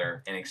each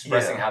other and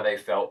expressing how they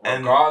felt,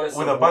 regardless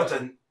with a bunch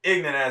of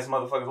ignorant ass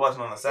motherfuckers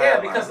watching on the side. Yeah,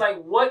 because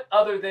like, what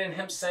other than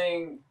him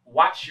saying,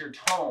 watch your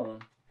tone,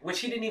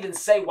 which he didn't even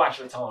say watch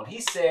your tone. He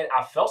said,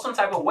 I felt some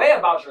type of way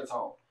about your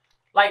tone.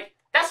 Like,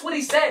 that's what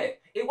he said.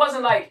 It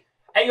wasn't like,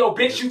 hey, yo,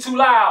 bitch, you too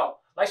loud.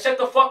 Like, shut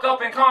the fuck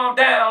up and calm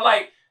down.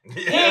 Like,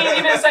 He ain't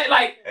even say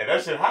like. Hey,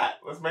 that shit hot.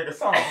 Let's make a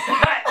song. You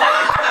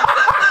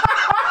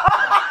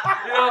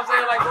know what I'm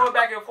saying? Like going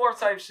back and forth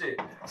type shit.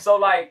 So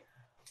like,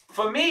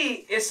 for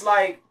me, it's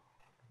like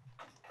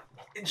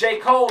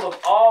J.Cole of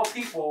all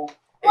people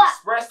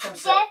expressed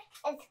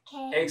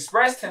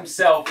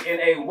himself in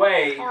a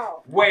way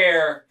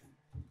where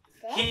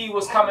he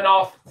was coming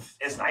off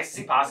as nice as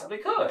he possibly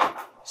could.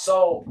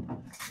 So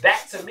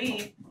that to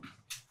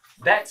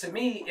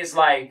me is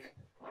like,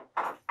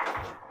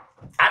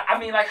 I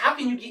mean, like, how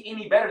can you get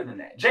any better than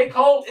that?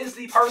 J.Cole is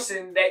the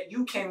person that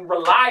you can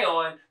rely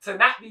on to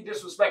not be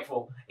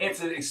disrespectful and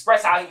to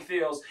express how he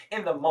feels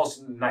in the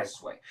most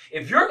nicest way.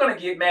 If you're going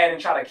to get mad and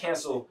try to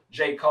cancel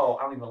J.Cole,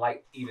 I don't even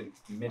like even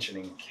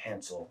mentioning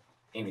cancel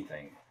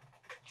anything.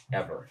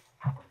 Ever.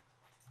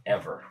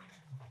 Ever.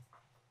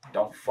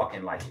 Don't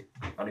fucking like it.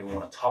 I don't even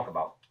want to talk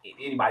about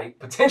anybody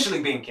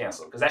potentially being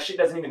canceled because that shit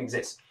doesn't even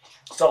exist.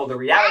 So the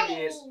reality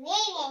is...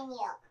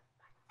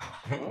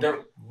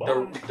 The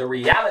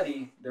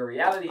reality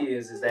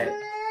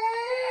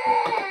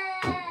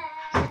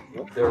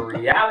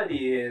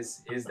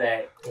is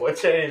that what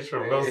changed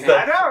from those I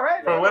stuff? know,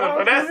 right? From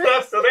that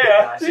stuff to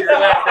there. She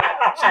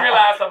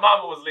realized her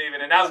mama was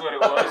leaving, and that's what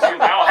it was. She was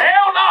like, "Oh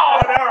hell no!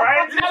 I know,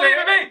 right? You're not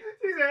leaving me."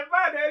 She said,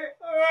 "Bye,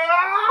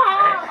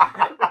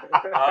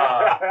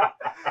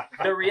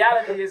 daddy." The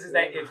reality is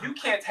that if you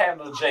can't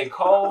handle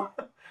J.Cole,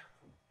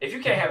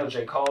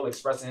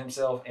 expressing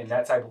himself in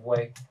that type of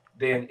way,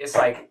 then it's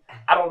like,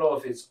 I don't know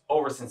if it's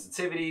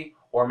oversensitivity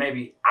or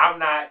maybe I'm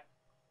not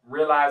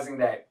realizing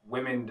that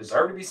women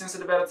deserve to be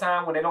sensitive at a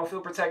time when they don't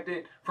feel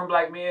protected from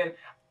black men.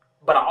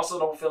 But I also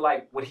don't feel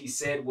like what he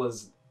said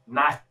was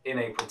not in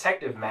a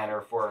protective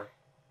manner for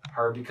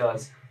her,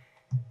 because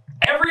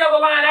every other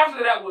line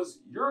after that was,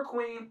 "You're a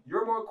queen,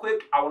 you're more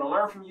equipped, I want to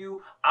learn from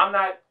you, I'm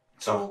not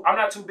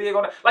too big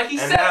on it." Like he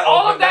said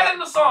all of that in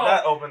the song.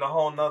 That opened a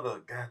whole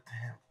nother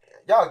goddamn.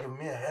 Y'all giving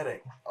me a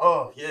headache.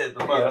 Oh yeah,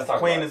 the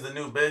queen is the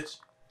new bitch.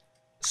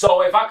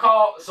 So if I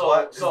call,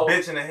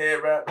 bitch in the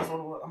head rap. That's what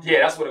it was. Yeah,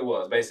 that's what it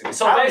was basically.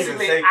 So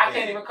basically, I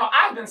can't even call.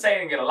 I've been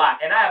saying it a lot,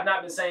 and I have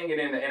not been saying it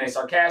in a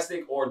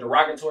sarcastic or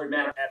derogatory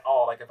manner at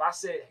all. Like if I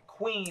said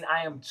queen,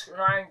 I am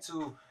trying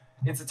to.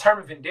 It's a term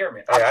of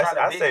endearment. Hey,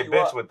 I say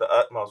bitch up with the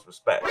utmost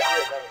respect.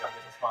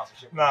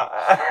 Sponsorship. Nah.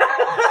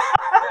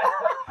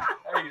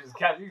 You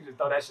can just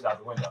throw that shit out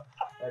the window.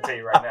 I tell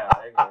you right now,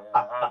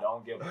 I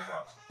don't give a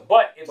fuck.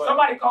 But if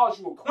somebody calls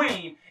you a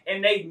queen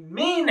and they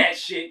mean that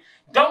shit,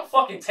 don't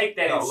fucking take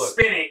that and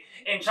spin it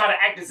and try to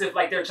act as if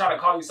like they're trying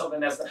to call you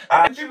something that's.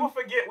 People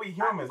forget we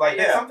humans.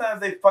 Like sometimes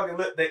they fucking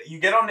look. You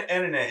get on the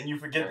internet and you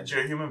forget that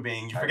you're a human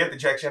being. You forget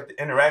that you actually have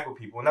to interact with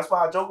people, and that's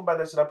why I joke about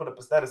that shit. I put up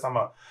a status. I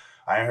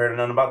ain't heard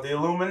nothing about the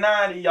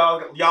Illuminati.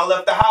 Y'all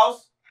left the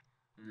house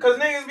because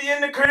niggas be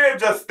in the crib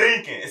just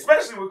thinking.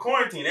 Especially with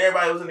quarantine,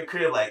 everybody was in the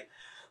crib like,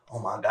 oh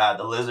my God,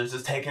 the lizards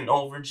is taking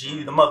over.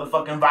 Gee, the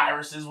motherfucking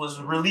viruses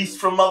was released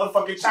from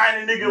motherfucking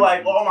China. Nigga,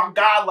 like, oh my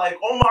God,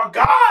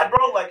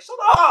 bro. Like, shut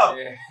up.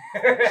 Yeah.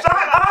 Shut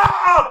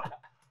up.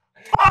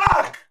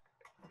 Fuck.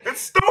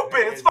 It's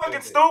stupid. It's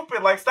fucking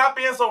stupid. Like, stop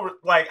being so,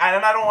 like,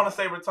 and I don't want to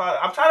say retarded.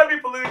 I'm trying to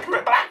be politically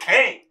correct, but I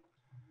can't.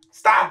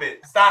 Stop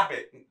it. Stop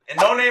it. And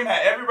Noname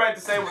had every right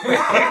to say what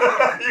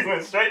you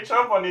went straight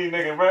Trump on these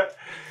niggas, bro.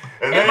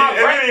 And then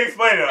he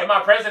explained it. And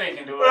my president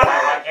can do it.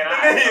 And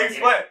then he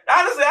explained.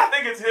 Honestly, I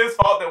think it's his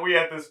fault that we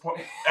at this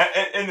point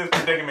in this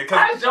predicament.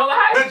 How is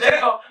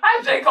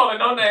J.Cole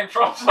and Noname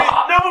Trump's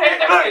fault? No,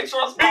 because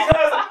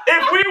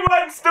if we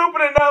wasn't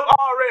stupid enough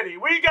already,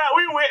 we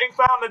went and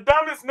found the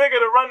dumbest nigga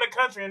to run the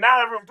country, and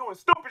now everyone's doing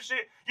stupid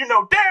shit. You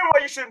know damn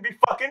well you shouldn't be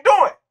fucking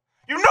doing.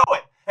 You know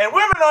it. And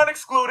women aren't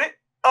excluded.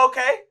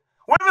 Okay,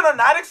 women are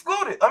not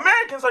excluded.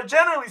 Americans are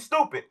generally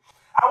stupid.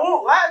 I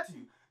won't lie to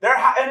you.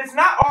 And it's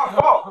not our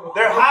fault.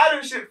 They're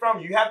hiding shit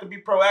from you. You have to be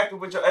proactive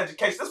with your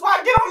education. That's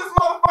why I get on this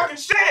motherfucking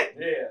shit.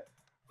 Yeah.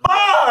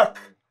 Fuck.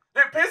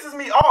 It pisses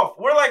me off.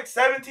 We're like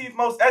 17th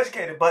most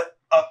educated, but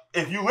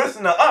if you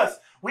listen to us,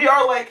 we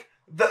are like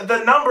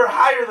the number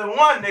higher than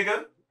one,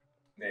 nigga.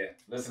 Yeah,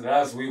 listen to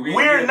us.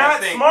 We're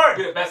not smart.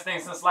 We're the best thing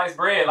since sliced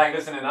bread. Like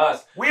listening to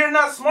us. We are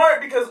not smart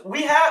because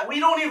we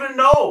don't even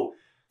know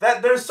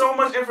that there's so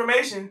much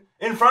information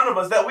in front of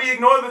us that we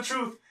ignore the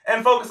truth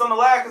and focus on the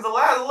lie because the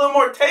lie is a little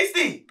more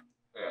tasty.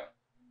 Yeah.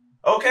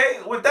 Okay.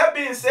 With that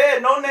being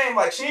said, Noname,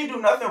 like, she didn't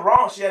do nothing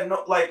wrong. She had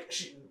no, like,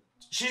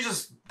 she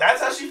just,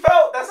 that's how she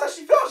felt. That's how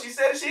she felt. She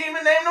said she didn't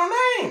even name no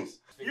names.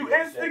 You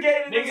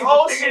instigated this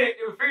whole shit.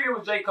 It figured it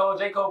was J.Cole.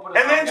 J.Cole put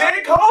and then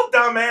J.Cole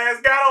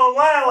dumbass got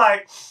online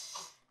like,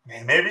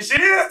 man, maybe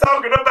she is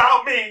talking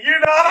about me. You know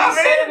what I mean?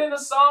 He said it in the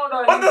song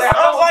though. But the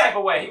song like type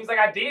of way. He was like,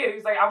 I did. He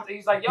was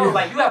like, yo,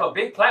 like you have a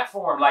big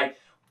platform. Like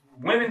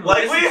women.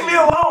 Like leave me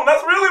alone.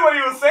 That's really what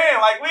he was saying.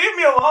 Like leave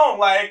me alone.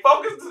 Like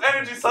focus this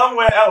energy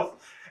somewhere else.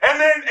 And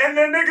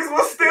then niggas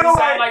was still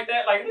like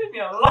that. Like leave me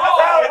alone. That's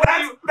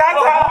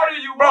what how more do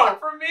you want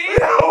from me?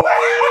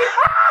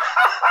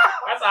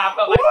 That's how I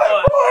felt like.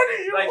 What more do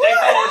you like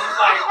J.Cole was just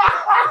like,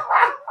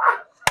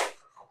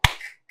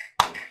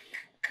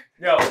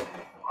 yo.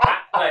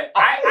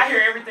 I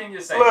hear everything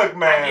you're saying. Look,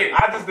 man, I get it.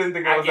 I just didn't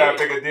think it was that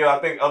big a deal. I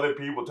think other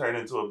people turn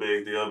into a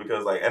big deal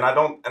because, like, and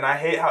I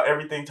hate how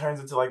everything turns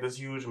into like this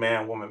huge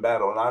man-woman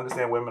battle. And I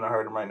understand women are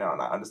hurting right now,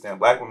 and I understand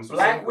black women.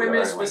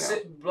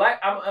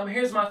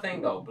 Here's my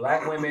thing though.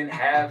 Black women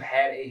have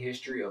had a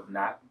history of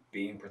not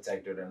being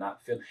protected or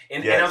not feeling.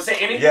 And I'm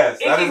saying, that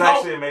is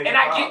actually a major and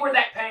problem. I get where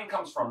that pain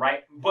comes from,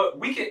 right? But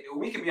we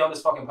could be on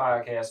this fucking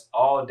podcast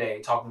all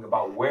day talking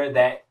about where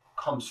that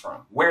comes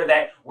from, where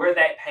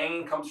that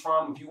pain comes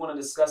from. If you want to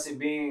discuss it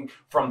being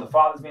from the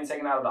fathers being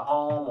taken out of the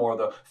home or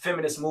the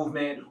feminist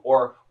movement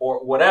or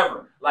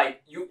whatever,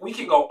 like we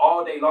can go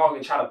all day long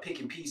and try to pick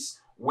and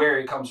piece where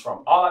it comes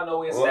from. All I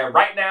know is that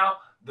right now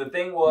the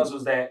thing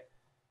was that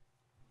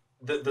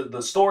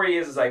the story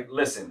is like,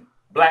 listen,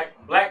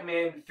 black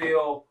men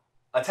feel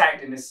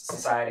attacked in this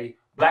society.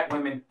 Black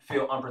women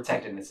feel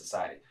unprotected in this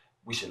society.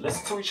 We should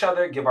listen to each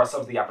other, give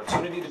ourselves the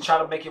opportunity to try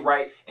to make it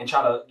right, and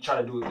try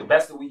to do the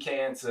best that we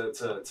can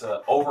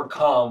to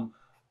overcome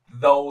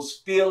those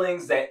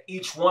feelings that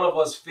each one of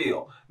us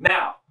feel.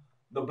 Now,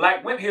 the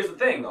black women, here's the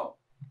thing though.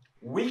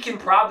 We can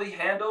probably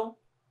handle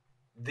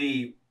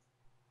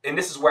and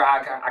this is where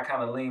I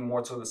kind of lean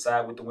more to the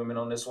side with the women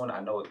on this one. I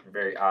know it's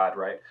very odd,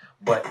 right?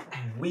 But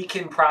we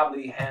can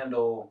probably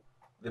handle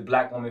the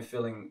black woman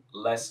feeling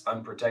less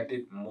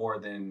unprotected more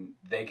than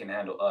they can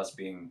handle us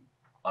being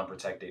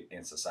unprotected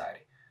in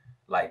society.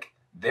 Like,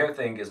 their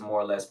thing is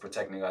more or less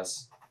protecting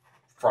us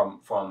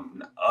from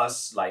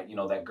us, like, you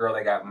know, that girl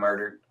that got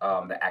murdered,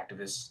 the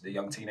activist, the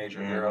young teenager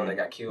girl that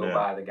got killed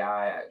by the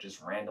guy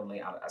just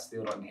randomly. I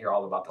still don't hear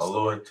all about the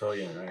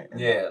story. Right?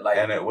 Yeah, like,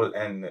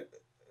 and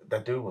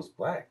that dude was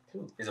black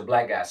too. He's a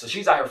black guy, so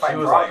she's out here fighting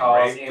for like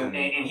our cause, and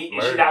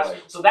she got.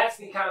 So that's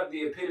the kind of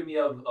the epitome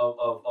of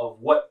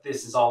what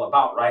this is all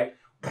about, right?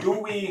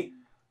 Do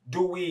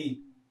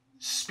we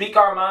speak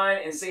our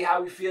mind and say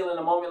how we feel in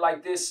a moment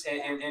like this,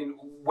 and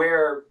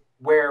where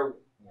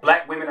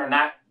black women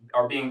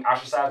are being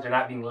ostracized, they're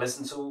not being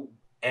listened to,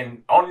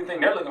 and only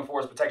thing they're looking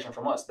for is protection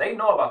from us. They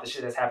know about the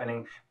shit that's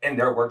happening in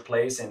their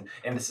workplace and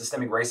the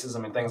systemic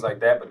racism and things like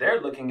that, but they're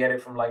looking at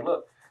it from like,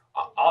 look,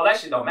 all that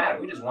shit don't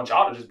matter. We just want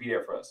y'all to just be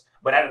there for us.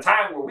 But at a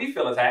time where we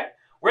feel attacked,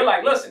 we're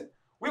like, listen,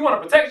 we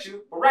want to protect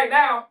you, but right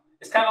now,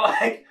 it's kind of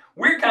like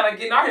we're kind of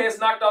getting our heads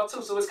knocked off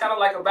too. So it's kind of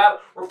like a battle.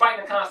 We're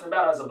fighting a constant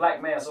battle as a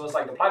black man. So it's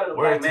like the plight of the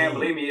black man,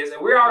 believe me, is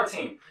that we are a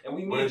team. And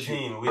we need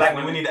you.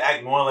 We need to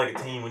act more like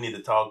a team. We need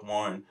to talk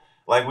more. And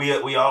like we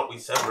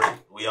separate.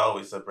 We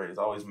always separate. It's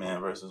always man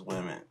versus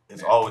women.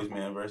 It's always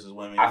man versus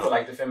women. I feel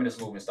like the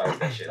feminist movement started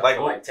that shit. I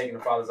feel like taking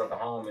the fathers out the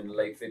home in the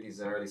late 50s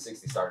and early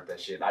 60s started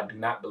that shit. I do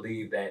not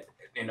believe that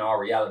in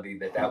our reality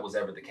that was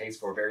ever the case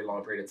for a very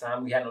long period of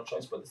time. We had no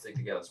choice but to stick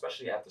together,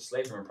 especially after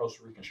slavery and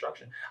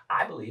post-Reconstruction.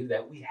 I believe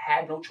that we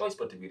had no choice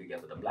but to be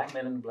together. The black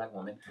man and the black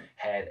woman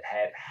had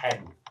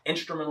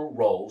instrumental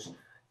roles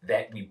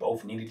that we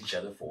both needed each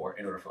other for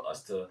in order for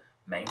us to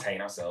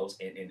maintain ourselves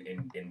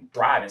and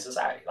thrive in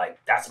society. Like,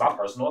 that's my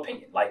personal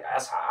opinion. Like,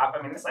 that's how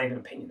I mean, that's not even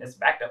an opinion. That's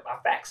backed up by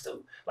facts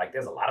too. Like,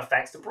 there's a lot of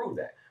facts to prove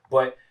that.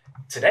 But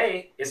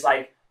today, it's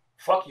like,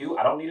 fuck you,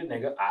 I don't need a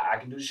nigga. I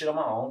can do the shit on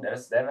my own.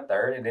 That's then a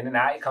third. And then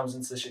now it comes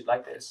into shit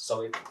like this.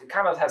 So it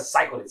kind of has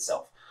cycled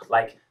itself,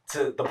 like,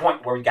 to the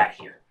point where we got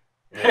here.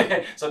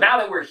 Yeah. So now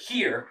that we're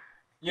here,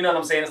 you know what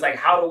I'm saying? It's like,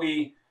 how do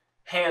we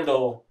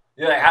handle,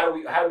 you know, like, how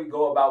do we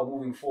go about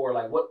moving forward?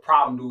 Like, what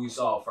problem do we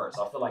solve first?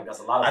 I feel like that's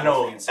a lot of I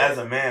know as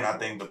a man, I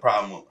think the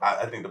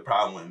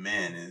problem with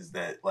men is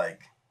that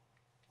like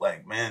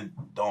men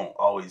don't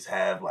always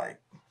have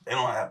they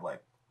don't have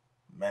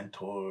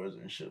mentors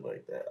and shit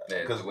like that.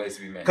 Because a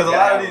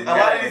lot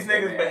of these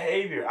niggas'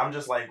 behavior, I'm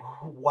just like,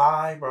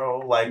 why, bro?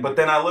 Like, but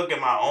then I look at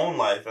my own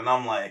life and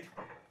I'm like,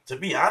 to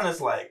be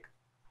honest, like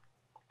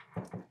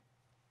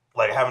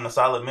having a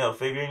solid male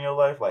figure in your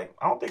life, like,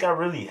 I don't think I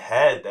really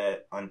had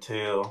that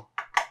until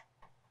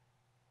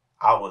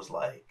I was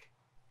like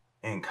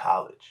in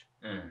college.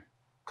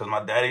 Cause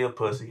my daddy a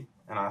pussy,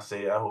 and I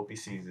hope he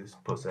sees this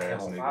pussy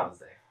ass nigga.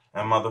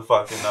 And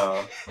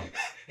motherfucking,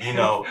 you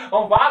know,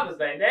 on Father's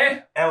Day,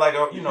 man.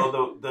 And you know,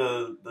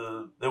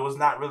 the there was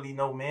not really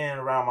no man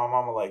around my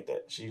mama like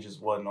that. She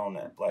just wasn't on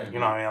that. Like, you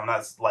know what I mean? I'm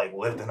not like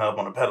lifting her up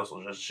on a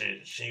pedestal. Just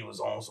she was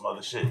on some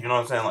other shit. You know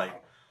what I'm saying?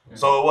 Like,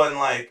 so it wasn't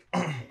like.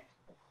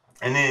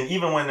 And then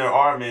even when there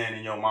are men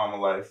in your mama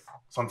life,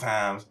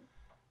 sometimes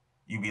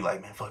you be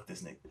like, man, fuck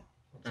this nigga.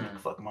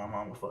 Fuck my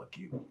mama, fuck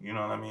you. You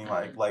know what I mean?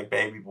 Like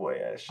baby boy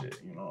ass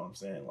shit. You know what I'm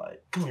saying?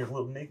 Like, come here,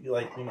 little nigga.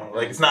 Like, you know,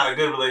 like, it's not a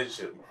good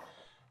relationship.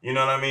 You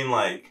know what I mean?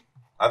 Like,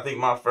 I think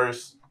my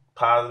first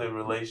positive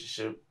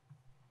relationship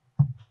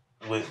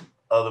with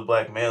other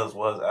black males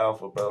was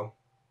Alpha, bro.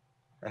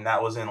 And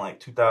that was in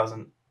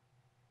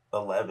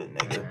 2011,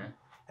 nigga.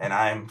 And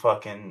I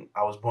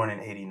was born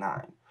in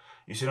 89.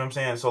 You see what I'm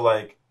saying?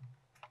 So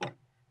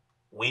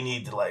we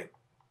need to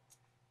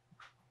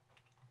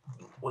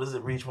what is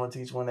it? Reach one,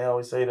 teach one. They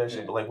always say that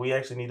shit, but we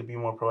actually need to be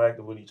more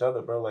proactive with each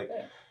other, bro.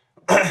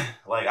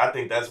 I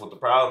think that's what the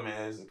problem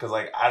is, because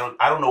I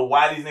don't know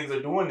why these niggas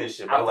are doing this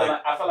shit. But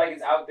I feel like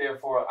it's out there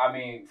for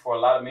a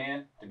lot of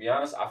men. To be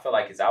honest, I feel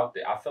like it's out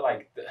there. I feel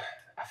like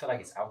I feel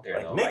like it's out there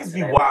Like, though. niggas be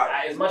today, wild.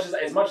 As much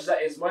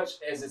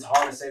as it's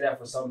hard to say that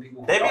for some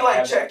people. They be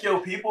like, check your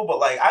people, but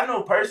like, I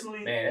know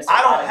personally, Man,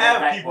 I don't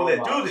have people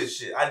that do this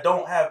shit. I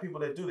don't have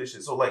people that do this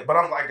shit. So like, but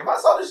I'm like, if I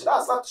saw this shit,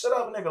 I'd slap the shit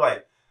out of a nigga.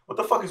 Like, what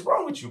the fuck is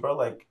wrong with you, bro?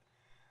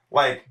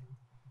 Like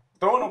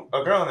throwing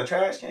a girl in the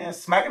trash can,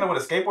 smacking her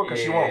with a skateboard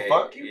because she won't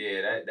fuck you.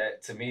 Yeah,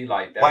 that to me,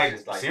 like, that's like,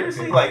 just like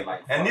seriously, like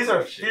and these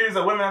are fears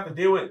that women have to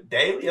deal with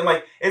daily. And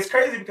like, it's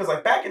crazy because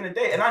like back in the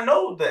day, and I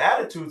know the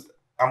attitudes.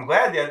 I'm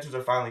glad the attitudes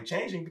are finally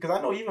changing because I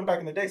know even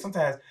back in the day,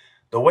 sometimes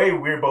the way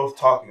we're both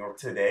talking or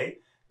today,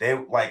 they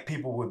like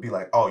people would be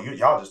like, oh,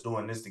 y'all just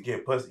doing this to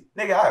get pussy.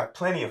 Nigga, I have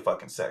plenty of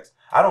fucking sex.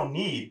 I don't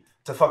need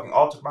to fucking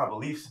alter my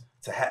beliefs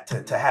to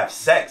have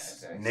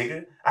sex,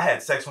 nigga. I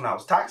had sex when I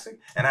was toxic,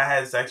 and I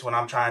had sex when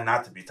I'm trying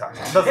not to be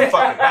toxic. It doesn't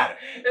fucking matter.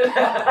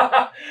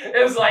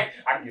 It's like,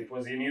 I can get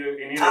pussy in either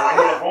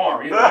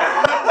form. It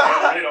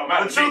don't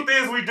matter. The truth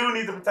is, we do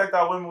need to protect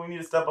our women. We need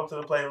to step up to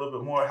the plate a little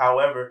bit more.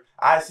 However,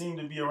 I seem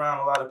to be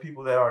around a lot of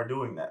people that are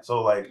doing that.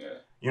 So, like,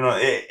 you know,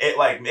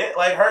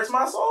 it hurts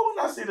my soul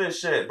when I see this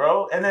shit,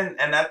 bro. And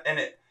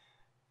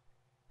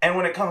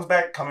when it coming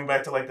back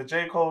to like the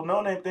J.Cole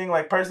Noname thing,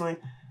 like personally,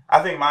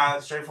 I think my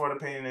straightforward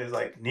opinion is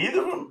like neither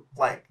of them,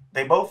 like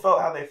they both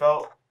felt how they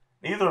felt.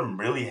 Neither of them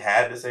really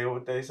had to say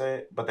what they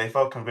said, but they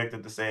felt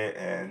convicted to say it,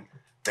 and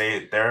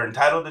they're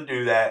entitled to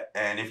do that.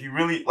 And if you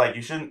really like,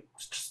 you shouldn't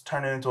just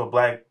turn it into a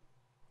black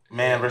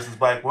man versus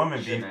black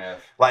woman beef.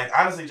 Like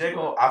honestly,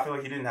 J.Cole, I feel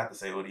like he didn't have to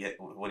say what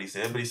he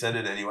said, but he said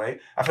it anyway.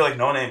 I feel like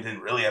Noname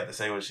didn't really have to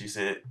say what she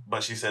said,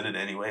 but she said it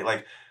anyway.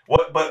 Like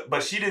what?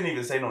 But she didn't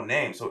even say no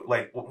name. So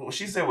like what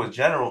she said was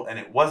general, and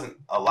it wasn't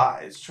a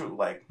lie. It's true.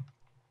 Like.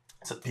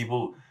 So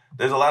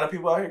there's a lot of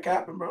people out here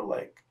capping, bro.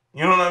 Like,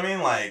 you know what I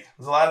mean? Like,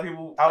 there's a lot of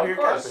people out here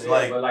capping.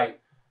 Yeah,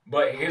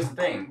 but here's the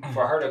thing: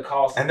 for her to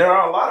call, and there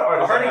are a lot of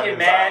artists. For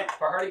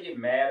her to get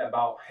mad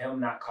about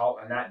him not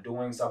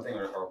doing something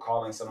or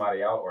calling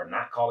somebody out or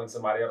not calling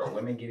somebody out or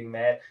women getting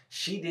mad,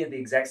 she did the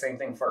exact same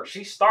thing first.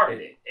 She started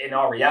it. In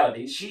all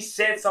reality, she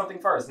said something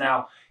first.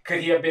 Now,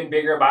 could he have been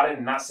bigger about it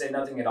and not said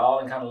nothing at all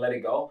and kind of let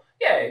it go?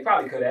 Yeah, he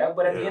probably could have.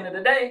 But at the end of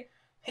the day.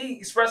 He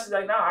expressed it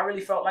like, nah, I really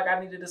felt like I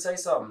needed to say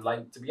something.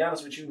 Like, to be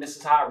honest with you, this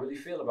is how I really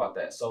feel about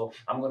that. So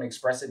I'm going to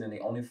express it in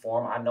the only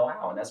form I know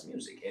how, and that's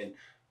music. And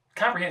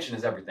comprehension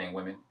is everything,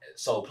 women.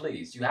 So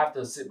please, you have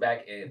to sit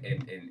back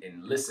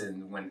and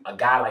listen when a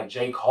guy like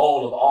J.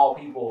 Cole, of all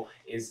people,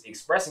 is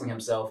expressing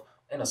himself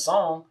in a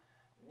song,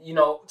 you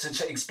know,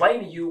 to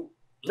explain to you,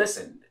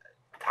 listen,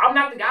 I'm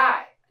not the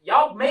guy.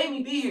 Y'all made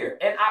me be here,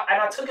 and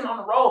I took it on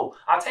the road.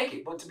 I'll take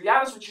it. But to be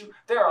honest with you,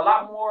 there are a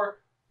lot more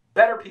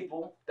better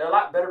people. There are a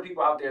lot better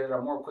people out there that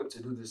are more equipped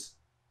to do this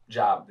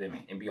job than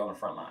me and be on the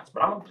front lines.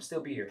 But I'm gonna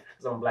still be here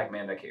because I'm a black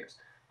man that cares.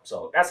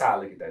 So that's how I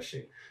look at that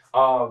shit.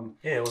 Yeah,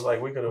 it was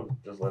like we could have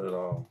just let it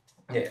all.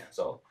 Yeah.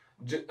 So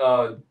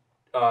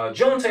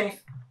Juneteenth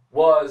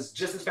was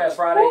just this past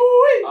Friday.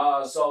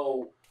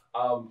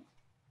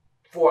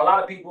 For a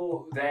lot of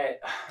people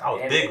that I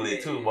was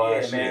bigly too, boy.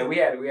 Yeah, man, we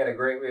had a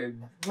great.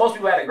 Most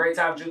people had a great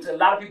time. Juneteenth. A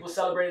lot of people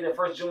celebrated their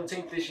first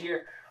Juneteenth this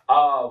year. We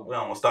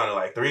almost started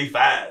like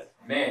 3-5.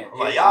 Man,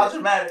 like y'all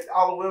dramatic,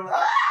 all the women.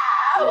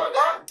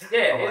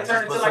 It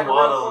turned into like a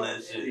water on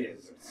that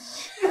shit.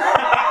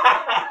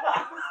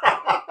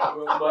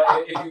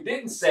 But if you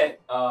didn't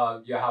set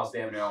your house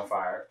damn near on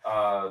fire,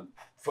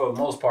 for the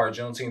most part,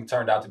 Juneteenth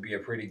turned out to be a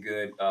pretty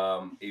good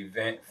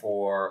event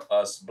for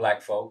us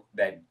black folk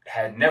that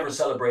had never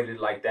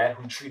celebrated like that,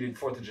 who treated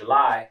 4th of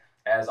July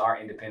as our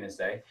Independence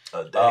Day.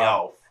 A day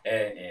off.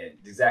 And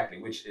exactly,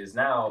 which is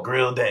now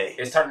Grill Day.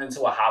 It's turned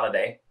into a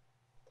holiday.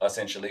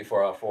 Essentially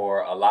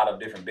for a lot of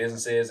different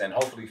businesses, and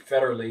hopefully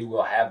federally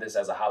we'll have this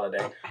as a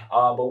holiday.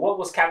 But what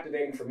was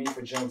captivating for me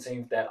for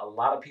Juneteenth, that a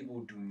lot of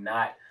people do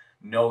not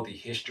know the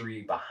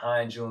history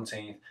behind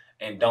Juneteenth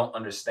and don't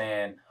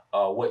understand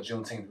what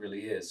Juneteenth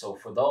really is. So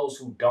for those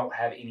who don't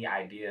have any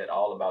idea at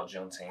all about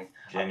Juneteenth,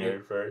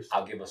 January 1st,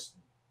 I'll give us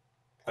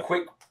a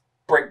quick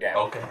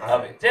breakdown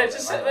of it. Yeah,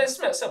 it's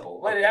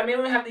simple. I mean,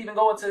 we don't have to even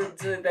go into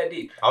that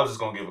deep. I was just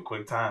going to give a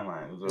quick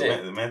timeline. It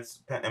was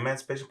the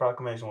Emancipation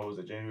Proclamation, what was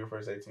it, January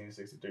 1st,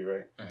 1863,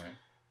 right? Mm-hmm.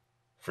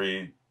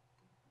 Freed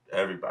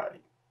everybody.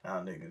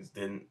 Now niggas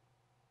didn't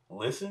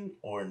listen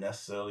or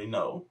necessarily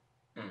know.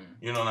 Mm-hmm.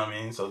 You know what I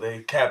mean? So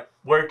they kept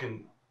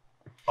working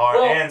our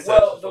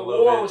ancestors a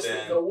little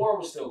bit. The war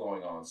was still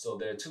going on. So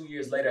 2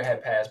 years later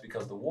had passed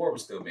because the war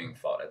was still being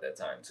fought at that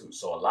time too.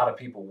 So a lot of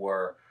people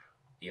were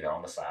either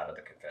on the side of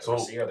the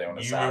Confederacy or they're on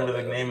the side of the... You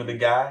remember the name of the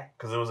guy?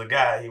 Because there was a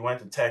guy, he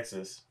went to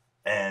Texas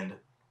and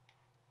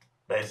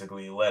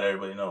basically let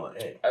everybody know,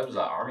 like, hey. It was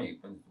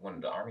one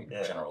of the Army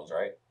generals,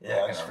 right?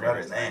 Yeah, I just forgot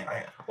his name.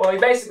 Well, he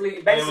basically...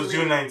 It was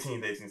June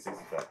 19th,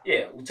 1865.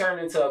 Yeah, we turned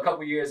into a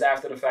couple years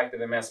after the fact that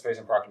the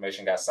Emancipation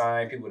Proclamation got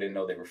signed. People didn't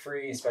know they were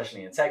free,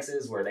 especially in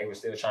Texas, where they were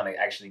still trying to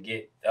actually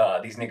get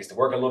these niggas to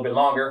work a little bit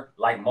longer,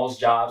 like most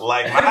jobs.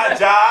 Like my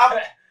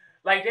job.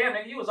 Like, damn,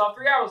 nigga, you was off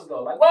 3 hours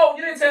ago. Like, whoa,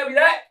 you didn't tell me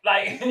that.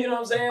 Like, you know what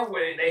I'm saying?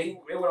 It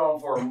went on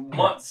for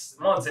months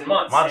and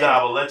months. My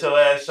job will let your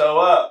ass show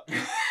up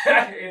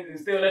and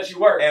still let you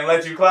work. and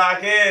let you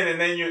clock in, and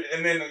then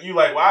you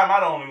like, why am I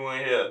the only one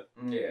here?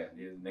 Yeah,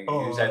 nigga,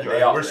 you just had the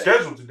day off. We're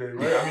scheduled today,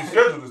 right? I mean,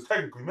 scheduled is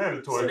technically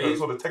mandatory,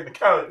 so the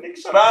technicality. Nigga,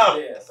 shut up.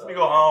 Yeah, so, let me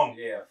go home.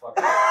 Yeah, fuck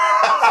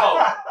that.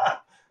 So,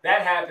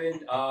 that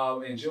happened,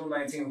 and June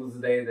 19th was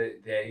the day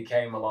that he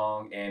came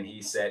along and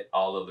he set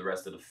all of the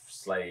rest of the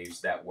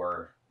slaves that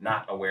were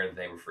not aware that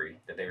they were free.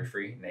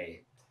 And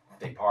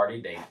they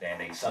partied,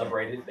 they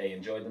celebrated, they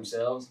enjoyed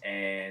themselves,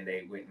 and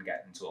they went and got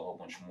into a whole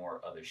bunch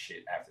more other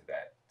shit after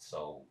that.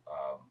 So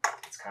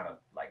it's kind of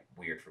like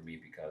weird for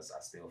me because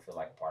I still feel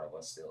like a part of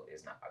us still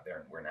is not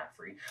there. We're not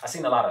free. I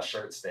seen a lot of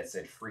shirts that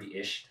said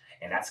free-ish,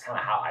 and that's kind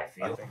of how I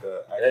feel. I think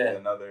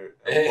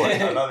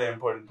another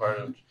important part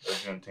of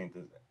Juneteenth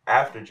is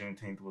after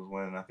Juneteenth was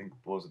when I think,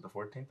 what was it, the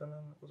 14th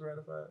Amendment was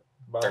ratified?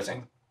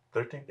 13th.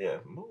 13th? Yeah.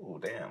 Ooh,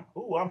 damn.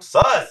 Ooh, I'm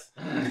sus. Sus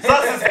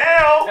as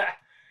hell.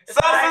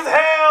 Sus as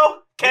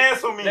hell.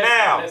 Cancel me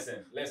now.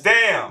 Listen.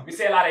 Damn. We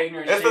say a lot of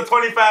ignorant shit. It's the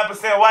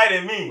 25% white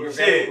in me.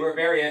 We're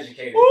very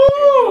educated. Woo!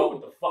 You know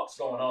what the fuck's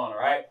going on, all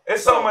right?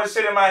 It's so much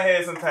shit in my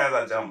head, sometimes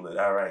I jumble it.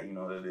 All right, you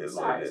know what it is.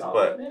 But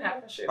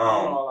shit. A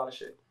lot of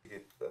shit.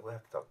 We'll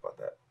have to talk about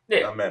that.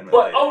 Yeah, amendment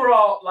but later.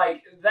 overall,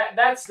 like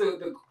that's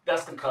the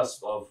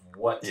cusp of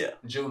what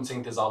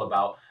Juneteenth is all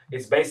about.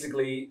 It's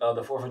basically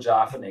the 4th of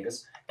July for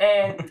niggas,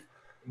 and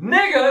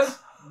niggas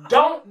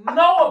don't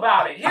know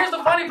about it. Here's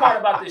the funny part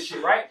about this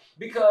shit, right?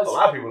 Because a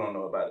lot of people don't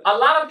know about it. A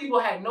lot of people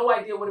had no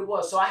idea what it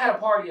was. So I had a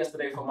party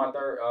yesterday for my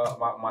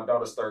my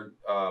daughter's third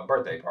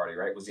birthday party.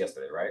 Right, it was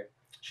yesterday, right?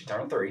 She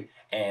turned 3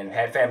 and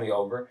had family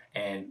over,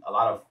 and a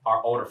lot of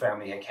our older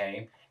family had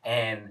came,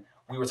 and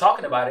we were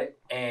talking about it,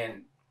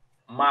 and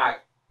my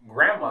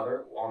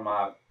grandmother on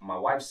my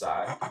wife's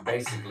side,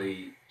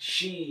 basically,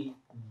 she's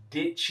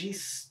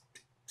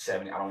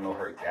 70. I don't know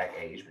her exact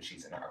age, but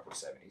she's in her upper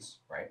 70s,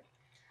 right?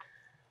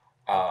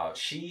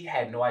 She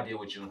had no idea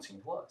what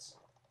Juneteenth was,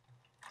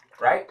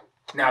 right?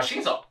 Now,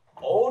 she's an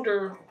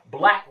older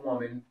black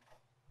woman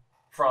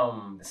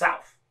from the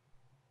South.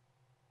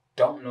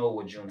 Don't know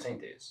what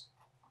Juneteenth is,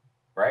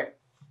 right?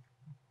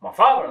 My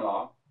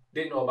father-in-law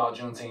didn't know about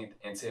Juneteenth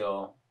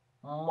until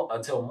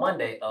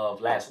Monday of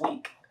last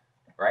week.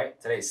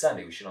 Right? Today's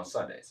Sunday. We shoot on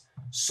Sundays.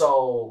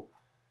 So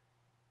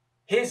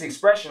his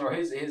expression or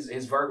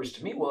his verbiage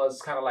to me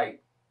was kind of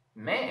like,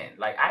 man,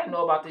 like I didn't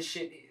know about this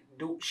shit.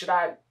 Should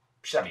I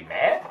be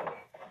mad?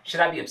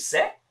 Should I be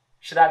upset?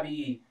 Should I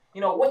be,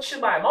 what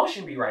should my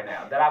emotion be right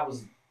now that I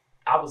was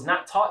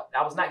not taught,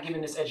 I was not given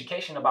this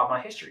education about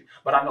my history.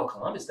 But I know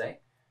Columbus Day,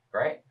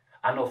 right?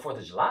 I know 4th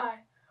of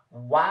July.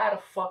 Why the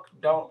fuck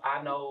don't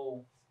I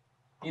know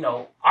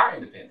our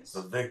independence?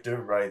 The victor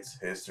writes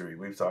history.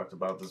 We've talked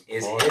about this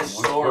before. It's his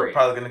story. We're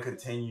probably going to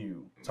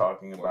continue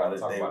talking about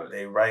it.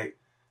 They write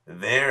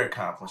their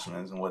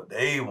accomplishments and what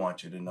they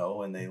want you to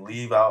know, and they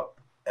leave out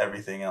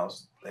everything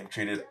else. They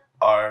treated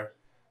our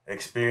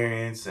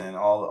experience and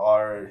all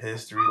our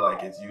history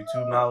like it's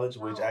YouTube knowledge,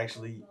 which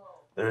actually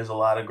there's a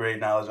lot of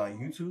great knowledge on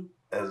YouTube,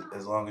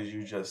 as long as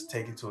you just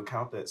take into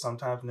account that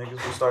sometimes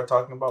niggas will start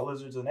talking about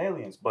lizards and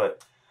aliens.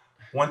 But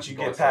once you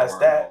get past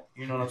that,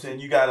 you know what I'm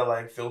saying? You gotta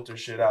like filter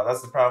shit out.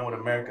 That's the problem with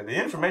America. The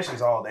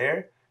information's all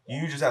there.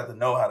 You just have to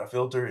know how to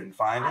filter and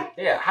find it.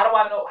 Yeah. How do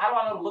I know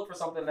to look for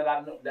something that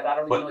I don't even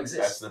know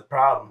exists? That's the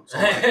problem.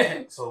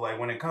 So like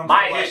when it comes to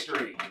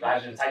history, I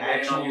should type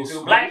that in on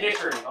YouTube. Black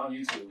history on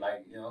YouTube.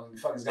 Like,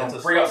 it's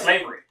gonna bring up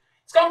slavery.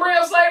 It's gonna bring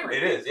up slavery.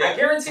 It is, yeah. I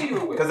guarantee you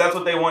it will. Because that's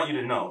what they want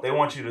you to know. They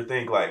want you to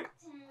think like,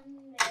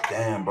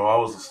 damn, bro, I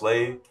was a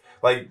slave.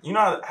 Like, you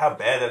know how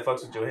bad that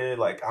fucks with your head?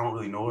 Like, I don't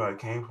really know where I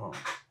came from.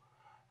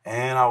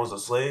 And I was a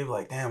slave.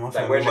 Like, damn, my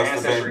family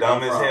must have been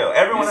dumb as hell.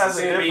 Everyone has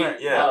a different,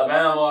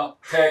 Alabama,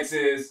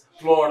 Texas,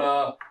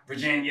 Florida,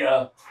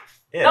 Virginia.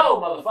 Yeah.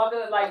 No,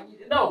 motherfucker. Like,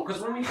 no,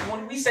 because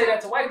when we say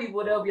that to white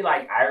people, they'll be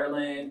like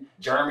Ireland,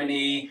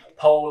 Germany,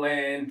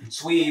 Poland,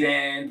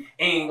 Sweden,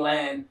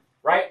 England,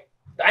 right?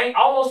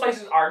 All those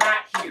places are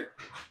not here.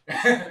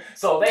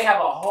 So they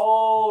have a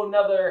whole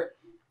nother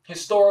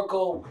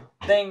historical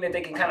thing that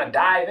they can kind of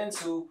dive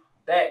into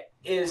that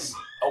is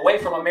away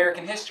from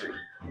American history.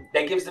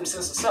 That gives them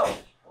sense of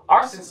self.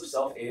 Our sense of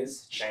self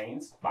is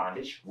chains,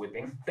 bondage,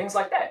 whipping, things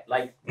like that.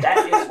 Like that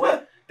is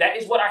what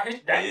our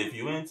history. If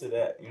you into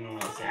that, you know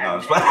what I'm saying. No,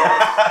 I'm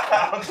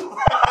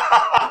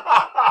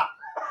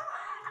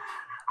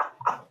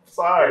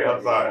sorry.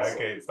 I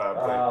can't stop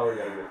playing.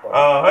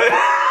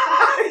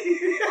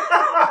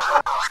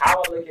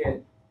 How I look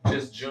at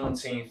just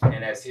Juneteenth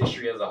and as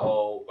history as a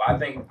whole, I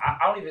think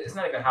it's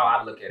not even how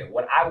I look at it.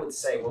 What I would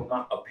say, what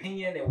my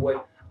opinion and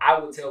what I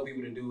would tell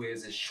people to do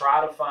is try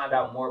to find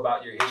out more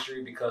about your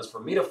history, because for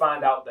me to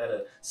find out that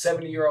a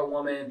 70-year-old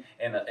woman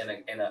and a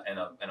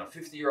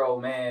 50-year-old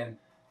man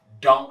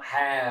don't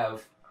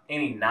have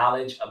any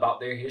knowledge about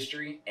their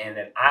history, and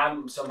that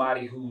I'm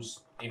somebody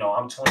who's,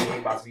 I'm 28,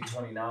 about to be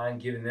 29,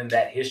 giving them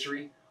that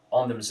history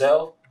on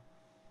themselves,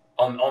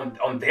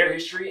 on their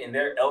history and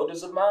their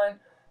elders of mine,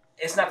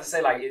 it's not to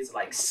say like it's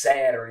like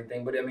sad or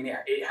anything, but I mean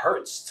it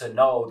hurts to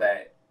know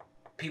that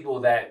people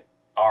that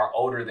are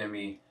older than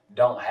me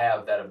don't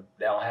have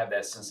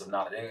that sense of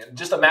knowledge. And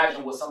just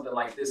imagine what something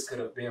like this could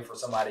have been for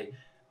somebody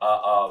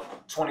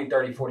 20,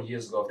 30, 40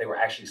 years ago if they were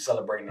actually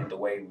celebrating it the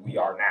way we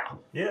are now.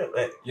 Yeah.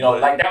 You know,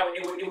 like that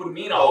it would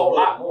mean a whole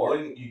lot more.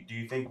 Do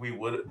you think we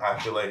would? I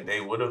feel like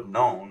they would have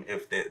known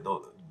if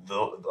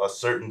a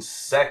certain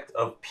sect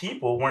of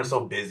people weren't so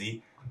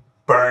busy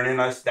burning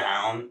us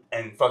down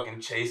and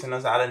fucking chasing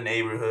us out of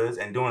neighborhoods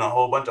and doing a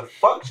whole bunch of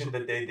fuck shit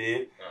that they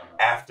did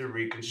after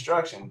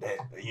Reconstruction. That,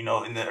 you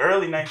know, in the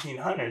early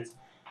 1900s,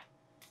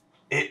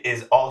 it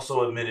is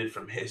also admitted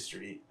from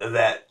history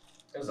that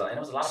There was a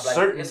lot of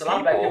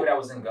black people that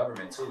was in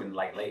government too in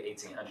like late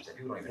 1800s that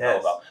people don't even know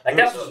about. Like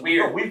that's what's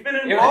weird. We've been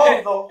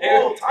involved the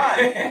whole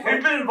time.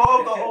 We've been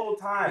involved the whole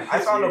time. I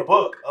found a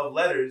book of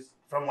letters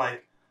from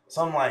like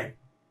some like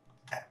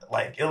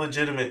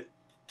illegitimate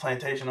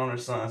plantation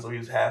owner's son, so he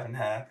was half and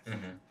half. He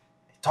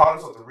taught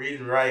himself to read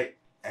and write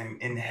and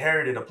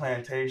inherited a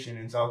plantation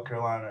in South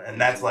Carolina,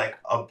 and that's like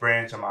a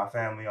branch of my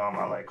family on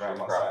my like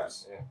grandma's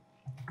side. Yeah.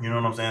 You know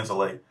what I'm saying? So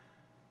like,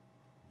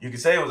 you could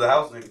say it was a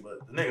house nigga,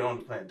 but the nigga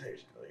owned the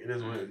plantation. Like, it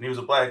is weird. And he was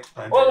a black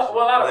plantation. Well,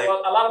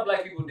 a lot of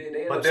black people did.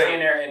 They ended up staying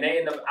there, and they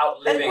ended up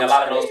outliving a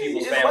lot of those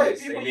people's families.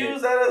 Like people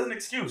use that as an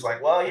excuse.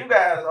 Like, well, you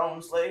guys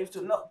own slaves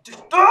too. No, you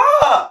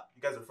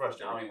guys are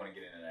frustrated. I don't even want to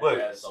get into that. Look,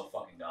 that's so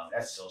fucking dumb.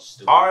 That's so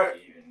stupid.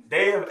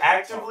 They have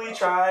actively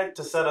tried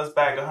to set us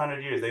back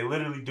 100 years. They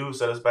literally do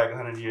set us back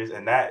 100 years,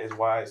 and that is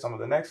why some of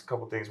the next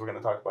couple things we're going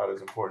to talk about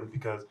is important,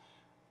 because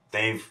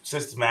they've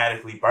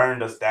systematically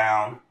burned us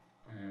down,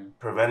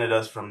 prevented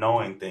us from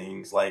knowing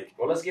things like.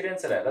 Well, let's get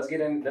into that. Let's get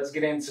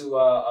into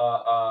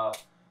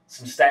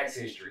some Stacks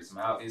history, some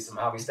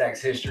Howie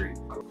Stacks history.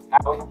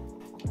 All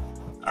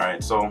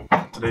right, so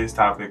today's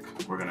topic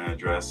we're going to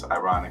address,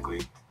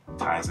 ironically,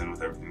 ties in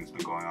with everything that's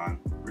been going on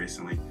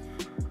recently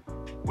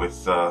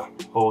with the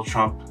whole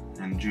Trump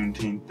and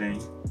Juneteenth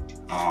thing.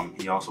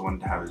 He also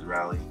wanted to have his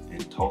rally in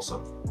Tulsa,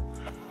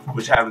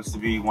 which happens to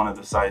be one of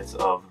the sites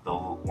of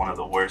one of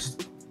the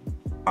worst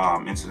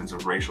incidents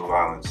of racial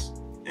violence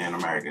in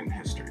American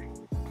history.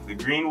 The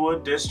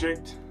Greenwood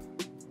District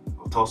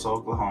of Tulsa,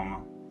 Oklahoma,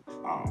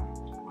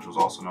 which was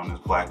also known as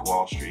Black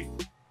Wall Street,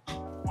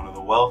 one of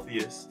the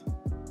wealthiest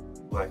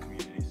black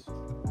communities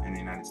in the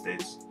United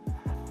States.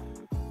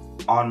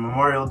 On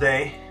Memorial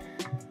Day,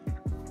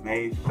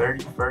 May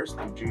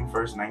 31st and June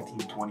 1st,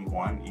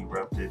 1921,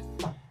 erupted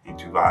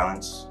into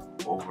violence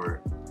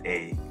over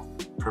a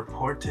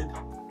purported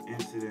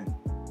incident.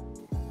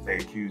 They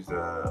accused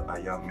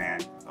a young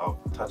man of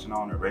touching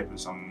on or raping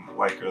some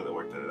white girl that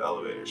worked at an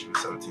elevator. She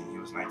was 17, he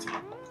was 19.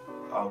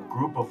 A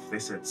group of, they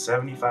said,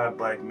 75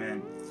 black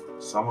men,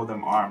 some of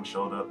them armed,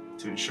 showed up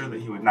to ensure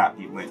that he would not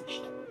be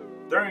lynched.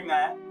 During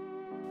that,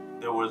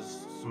 there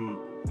was some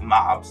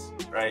mobs,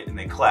 right? And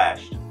they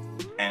clashed,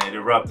 and it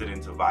erupted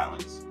into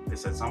violence. They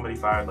said somebody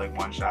fired like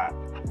one shot,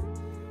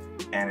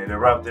 and it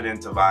erupted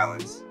into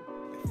violence.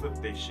 They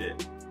flipped their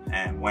shit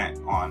and went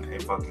on a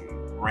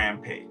fucking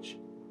rampage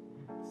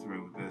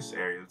through this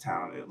area of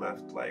town. It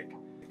left like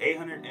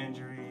 800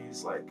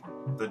 injuries. Like,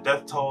 the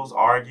death tolls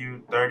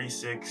argued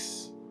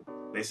 36.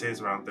 They say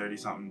it's around 30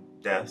 something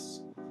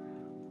deaths.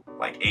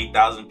 Like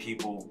 8,000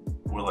 people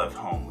were left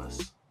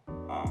homeless.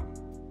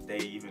 They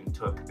even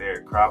took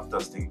their crop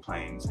dusting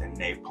planes and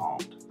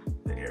napalmed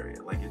the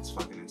area. Like, it's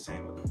fucking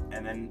insane.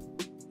 And then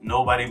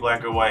nobody,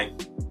 black or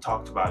white,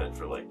 talked about it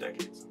for like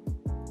decades.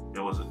 It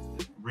was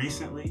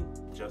recently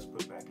just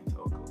put back into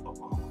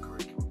Oklahoma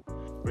curriculum.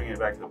 Bringing it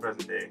back to the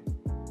present day,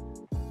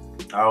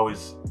 I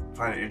always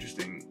find it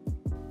interesting.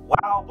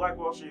 While Black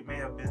Wall Street may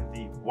have been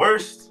the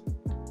worst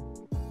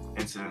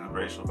incident of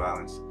racial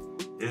violence,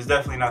 it is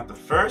definitely not the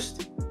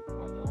first,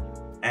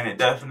 and it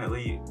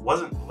definitely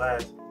wasn't the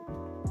last,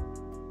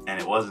 and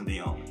it wasn't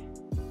the only.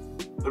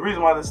 The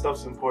reason why this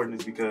stuff's important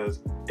is because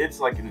it's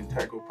like an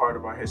integral part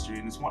of our history,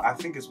 and I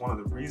think it's one of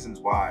the reasons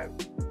why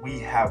we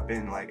have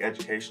been like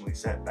educationally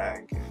set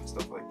back and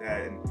stuff like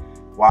that, and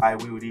why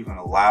we would even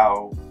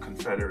allow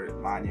Confederate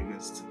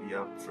monuments to be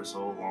up for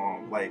so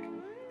long. Like,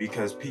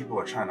 because people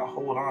are trying to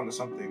hold on to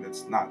something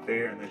that's not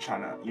there, and they're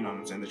trying to, you know what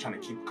I'm saying, they're trying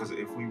to keep, because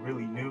if we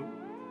really knew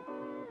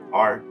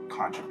our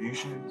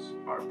contributions,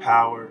 our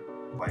power,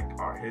 like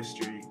our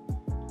history,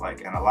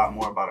 like, and a lot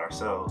more about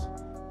ourselves,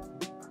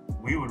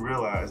 we would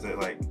realize that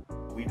like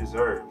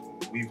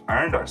we've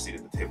earned our seat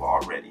at the table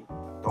already.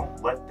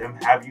 Don't let them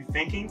have you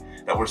thinking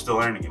that we're still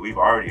earning it. We've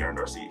already earned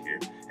our seat here,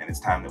 and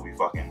it's time that we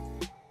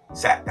fucking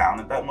sat down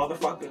at that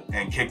motherfucker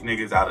and kicked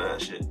niggas out of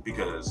that shit,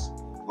 because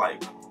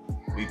like,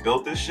 we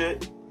built this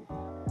shit,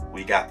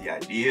 we got the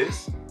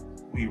ideas,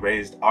 we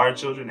raised our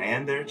children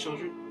and their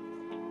children.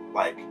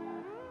 Like,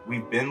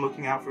 we've been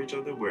looking out for each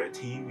other. We're a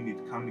team. We need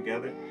to come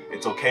together.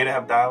 It's okay to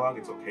have dialogue.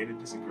 It's okay to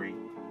disagree.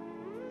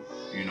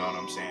 You know what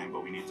I'm saying?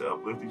 But we need to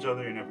uplift each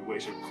other in every way,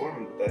 shape, or form.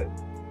 And with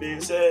that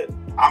being said,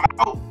 I'm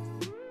out.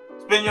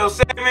 It's been your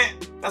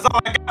segment. That's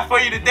all I got for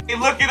you today.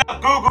 Look it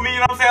up. Google me. You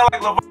know what I'm saying?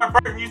 Like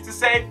LeVar Burton used to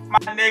say, my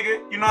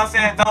nigga. You know what I'm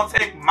saying? Don't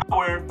take my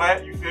word for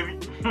it. You feel me?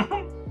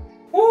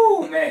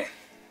 Woo, man.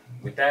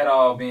 With that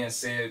all being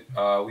said,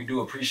 we do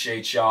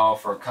appreciate y'all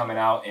for coming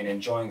out and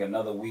enjoying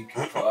another week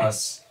for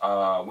us,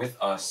 with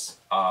us.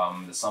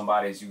 The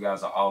Somebodies, you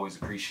guys are always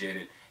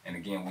appreciated. And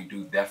again, we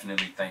do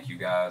definitely thank you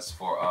guys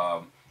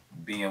for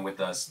being with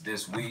us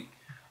this week.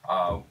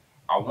 I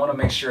want to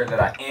make sure that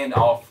I end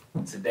off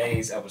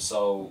today's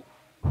episode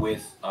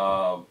with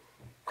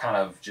kind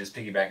of just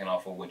piggybacking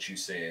off of what you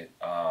said.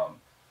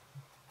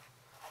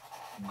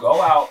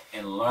 Go out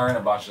and learn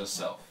about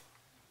yourself.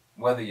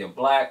 Whether you're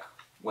black,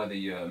 whether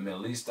you're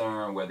Middle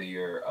Eastern, whether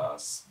you're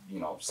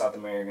South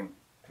American,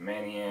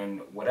 Panamanian,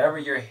 whatever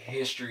your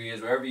history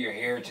is, wherever your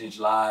heritage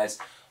lies,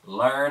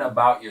 learn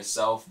about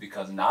yourself,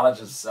 because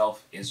knowledge of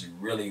self is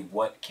really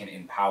what can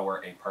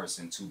empower a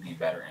person to be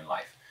better in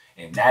life.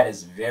 And that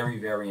is very,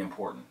 very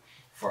important.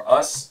 For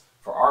us,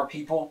 for our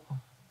people,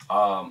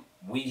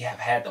 we have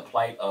had the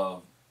plight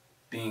of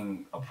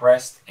being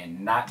oppressed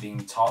and not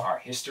being taught our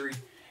history.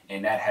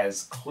 And that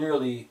has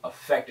clearly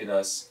affected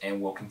us and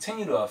will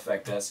continue to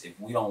affect us if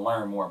we don't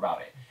learn more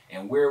about it.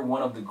 And we're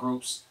one of the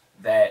groups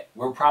that,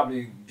 we're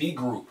probably the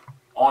group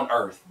on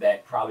earth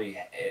that probably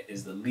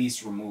is the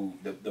least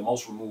removed, the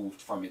most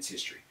removed from its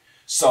history.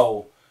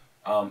 So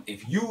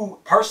if you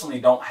personally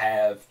don't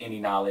have any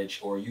knowledge,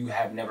 or you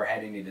have never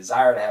had any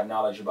desire to have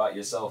knowledge about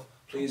yourself,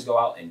 please go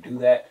out and do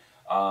that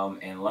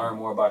and learn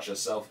more about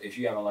yourself. If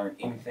you haven't learned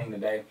anything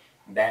today,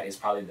 that is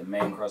probably the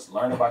main crux.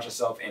 Learn about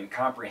yourself and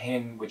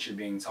comprehend what you're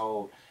being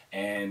told,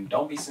 and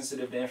don't be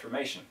sensitive to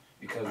information,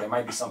 because there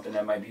might be something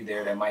that might be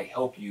there that might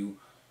help you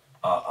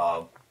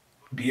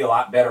be a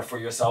lot better for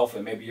yourself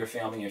and maybe your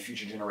family and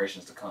future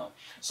generations to come.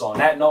 So on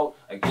that note,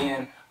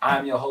 again,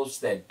 I'm your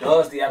host that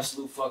does the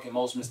absolute fucking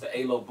most, Mr.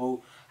 Aloww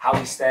Boot,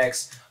 Howie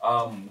Stacks.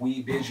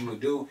 We bid you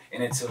adieu,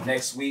 and until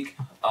next week,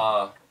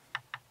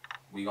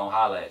 we gonna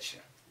holla at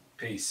you.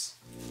 Peace.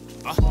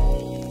 I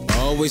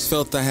always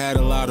felt I had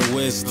a lot of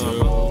wisdom.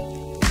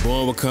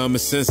 Born with common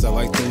sense, I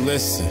like to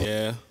listen.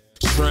 Yeah.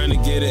 Trying to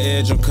get an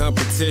edge on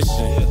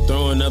competition.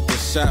 Throwing up the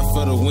shot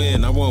for the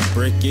win, I won't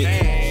break it.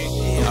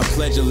 I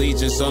pledge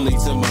allegiance only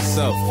to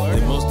myself.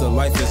 And most of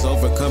life is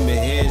overcoming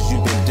hands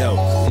you've been dealt.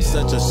 It's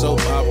such a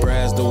soap opera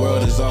as the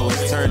world is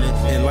always turning.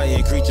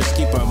 Enlightened creatures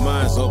keep our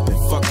minds open,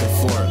 fucking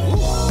for it.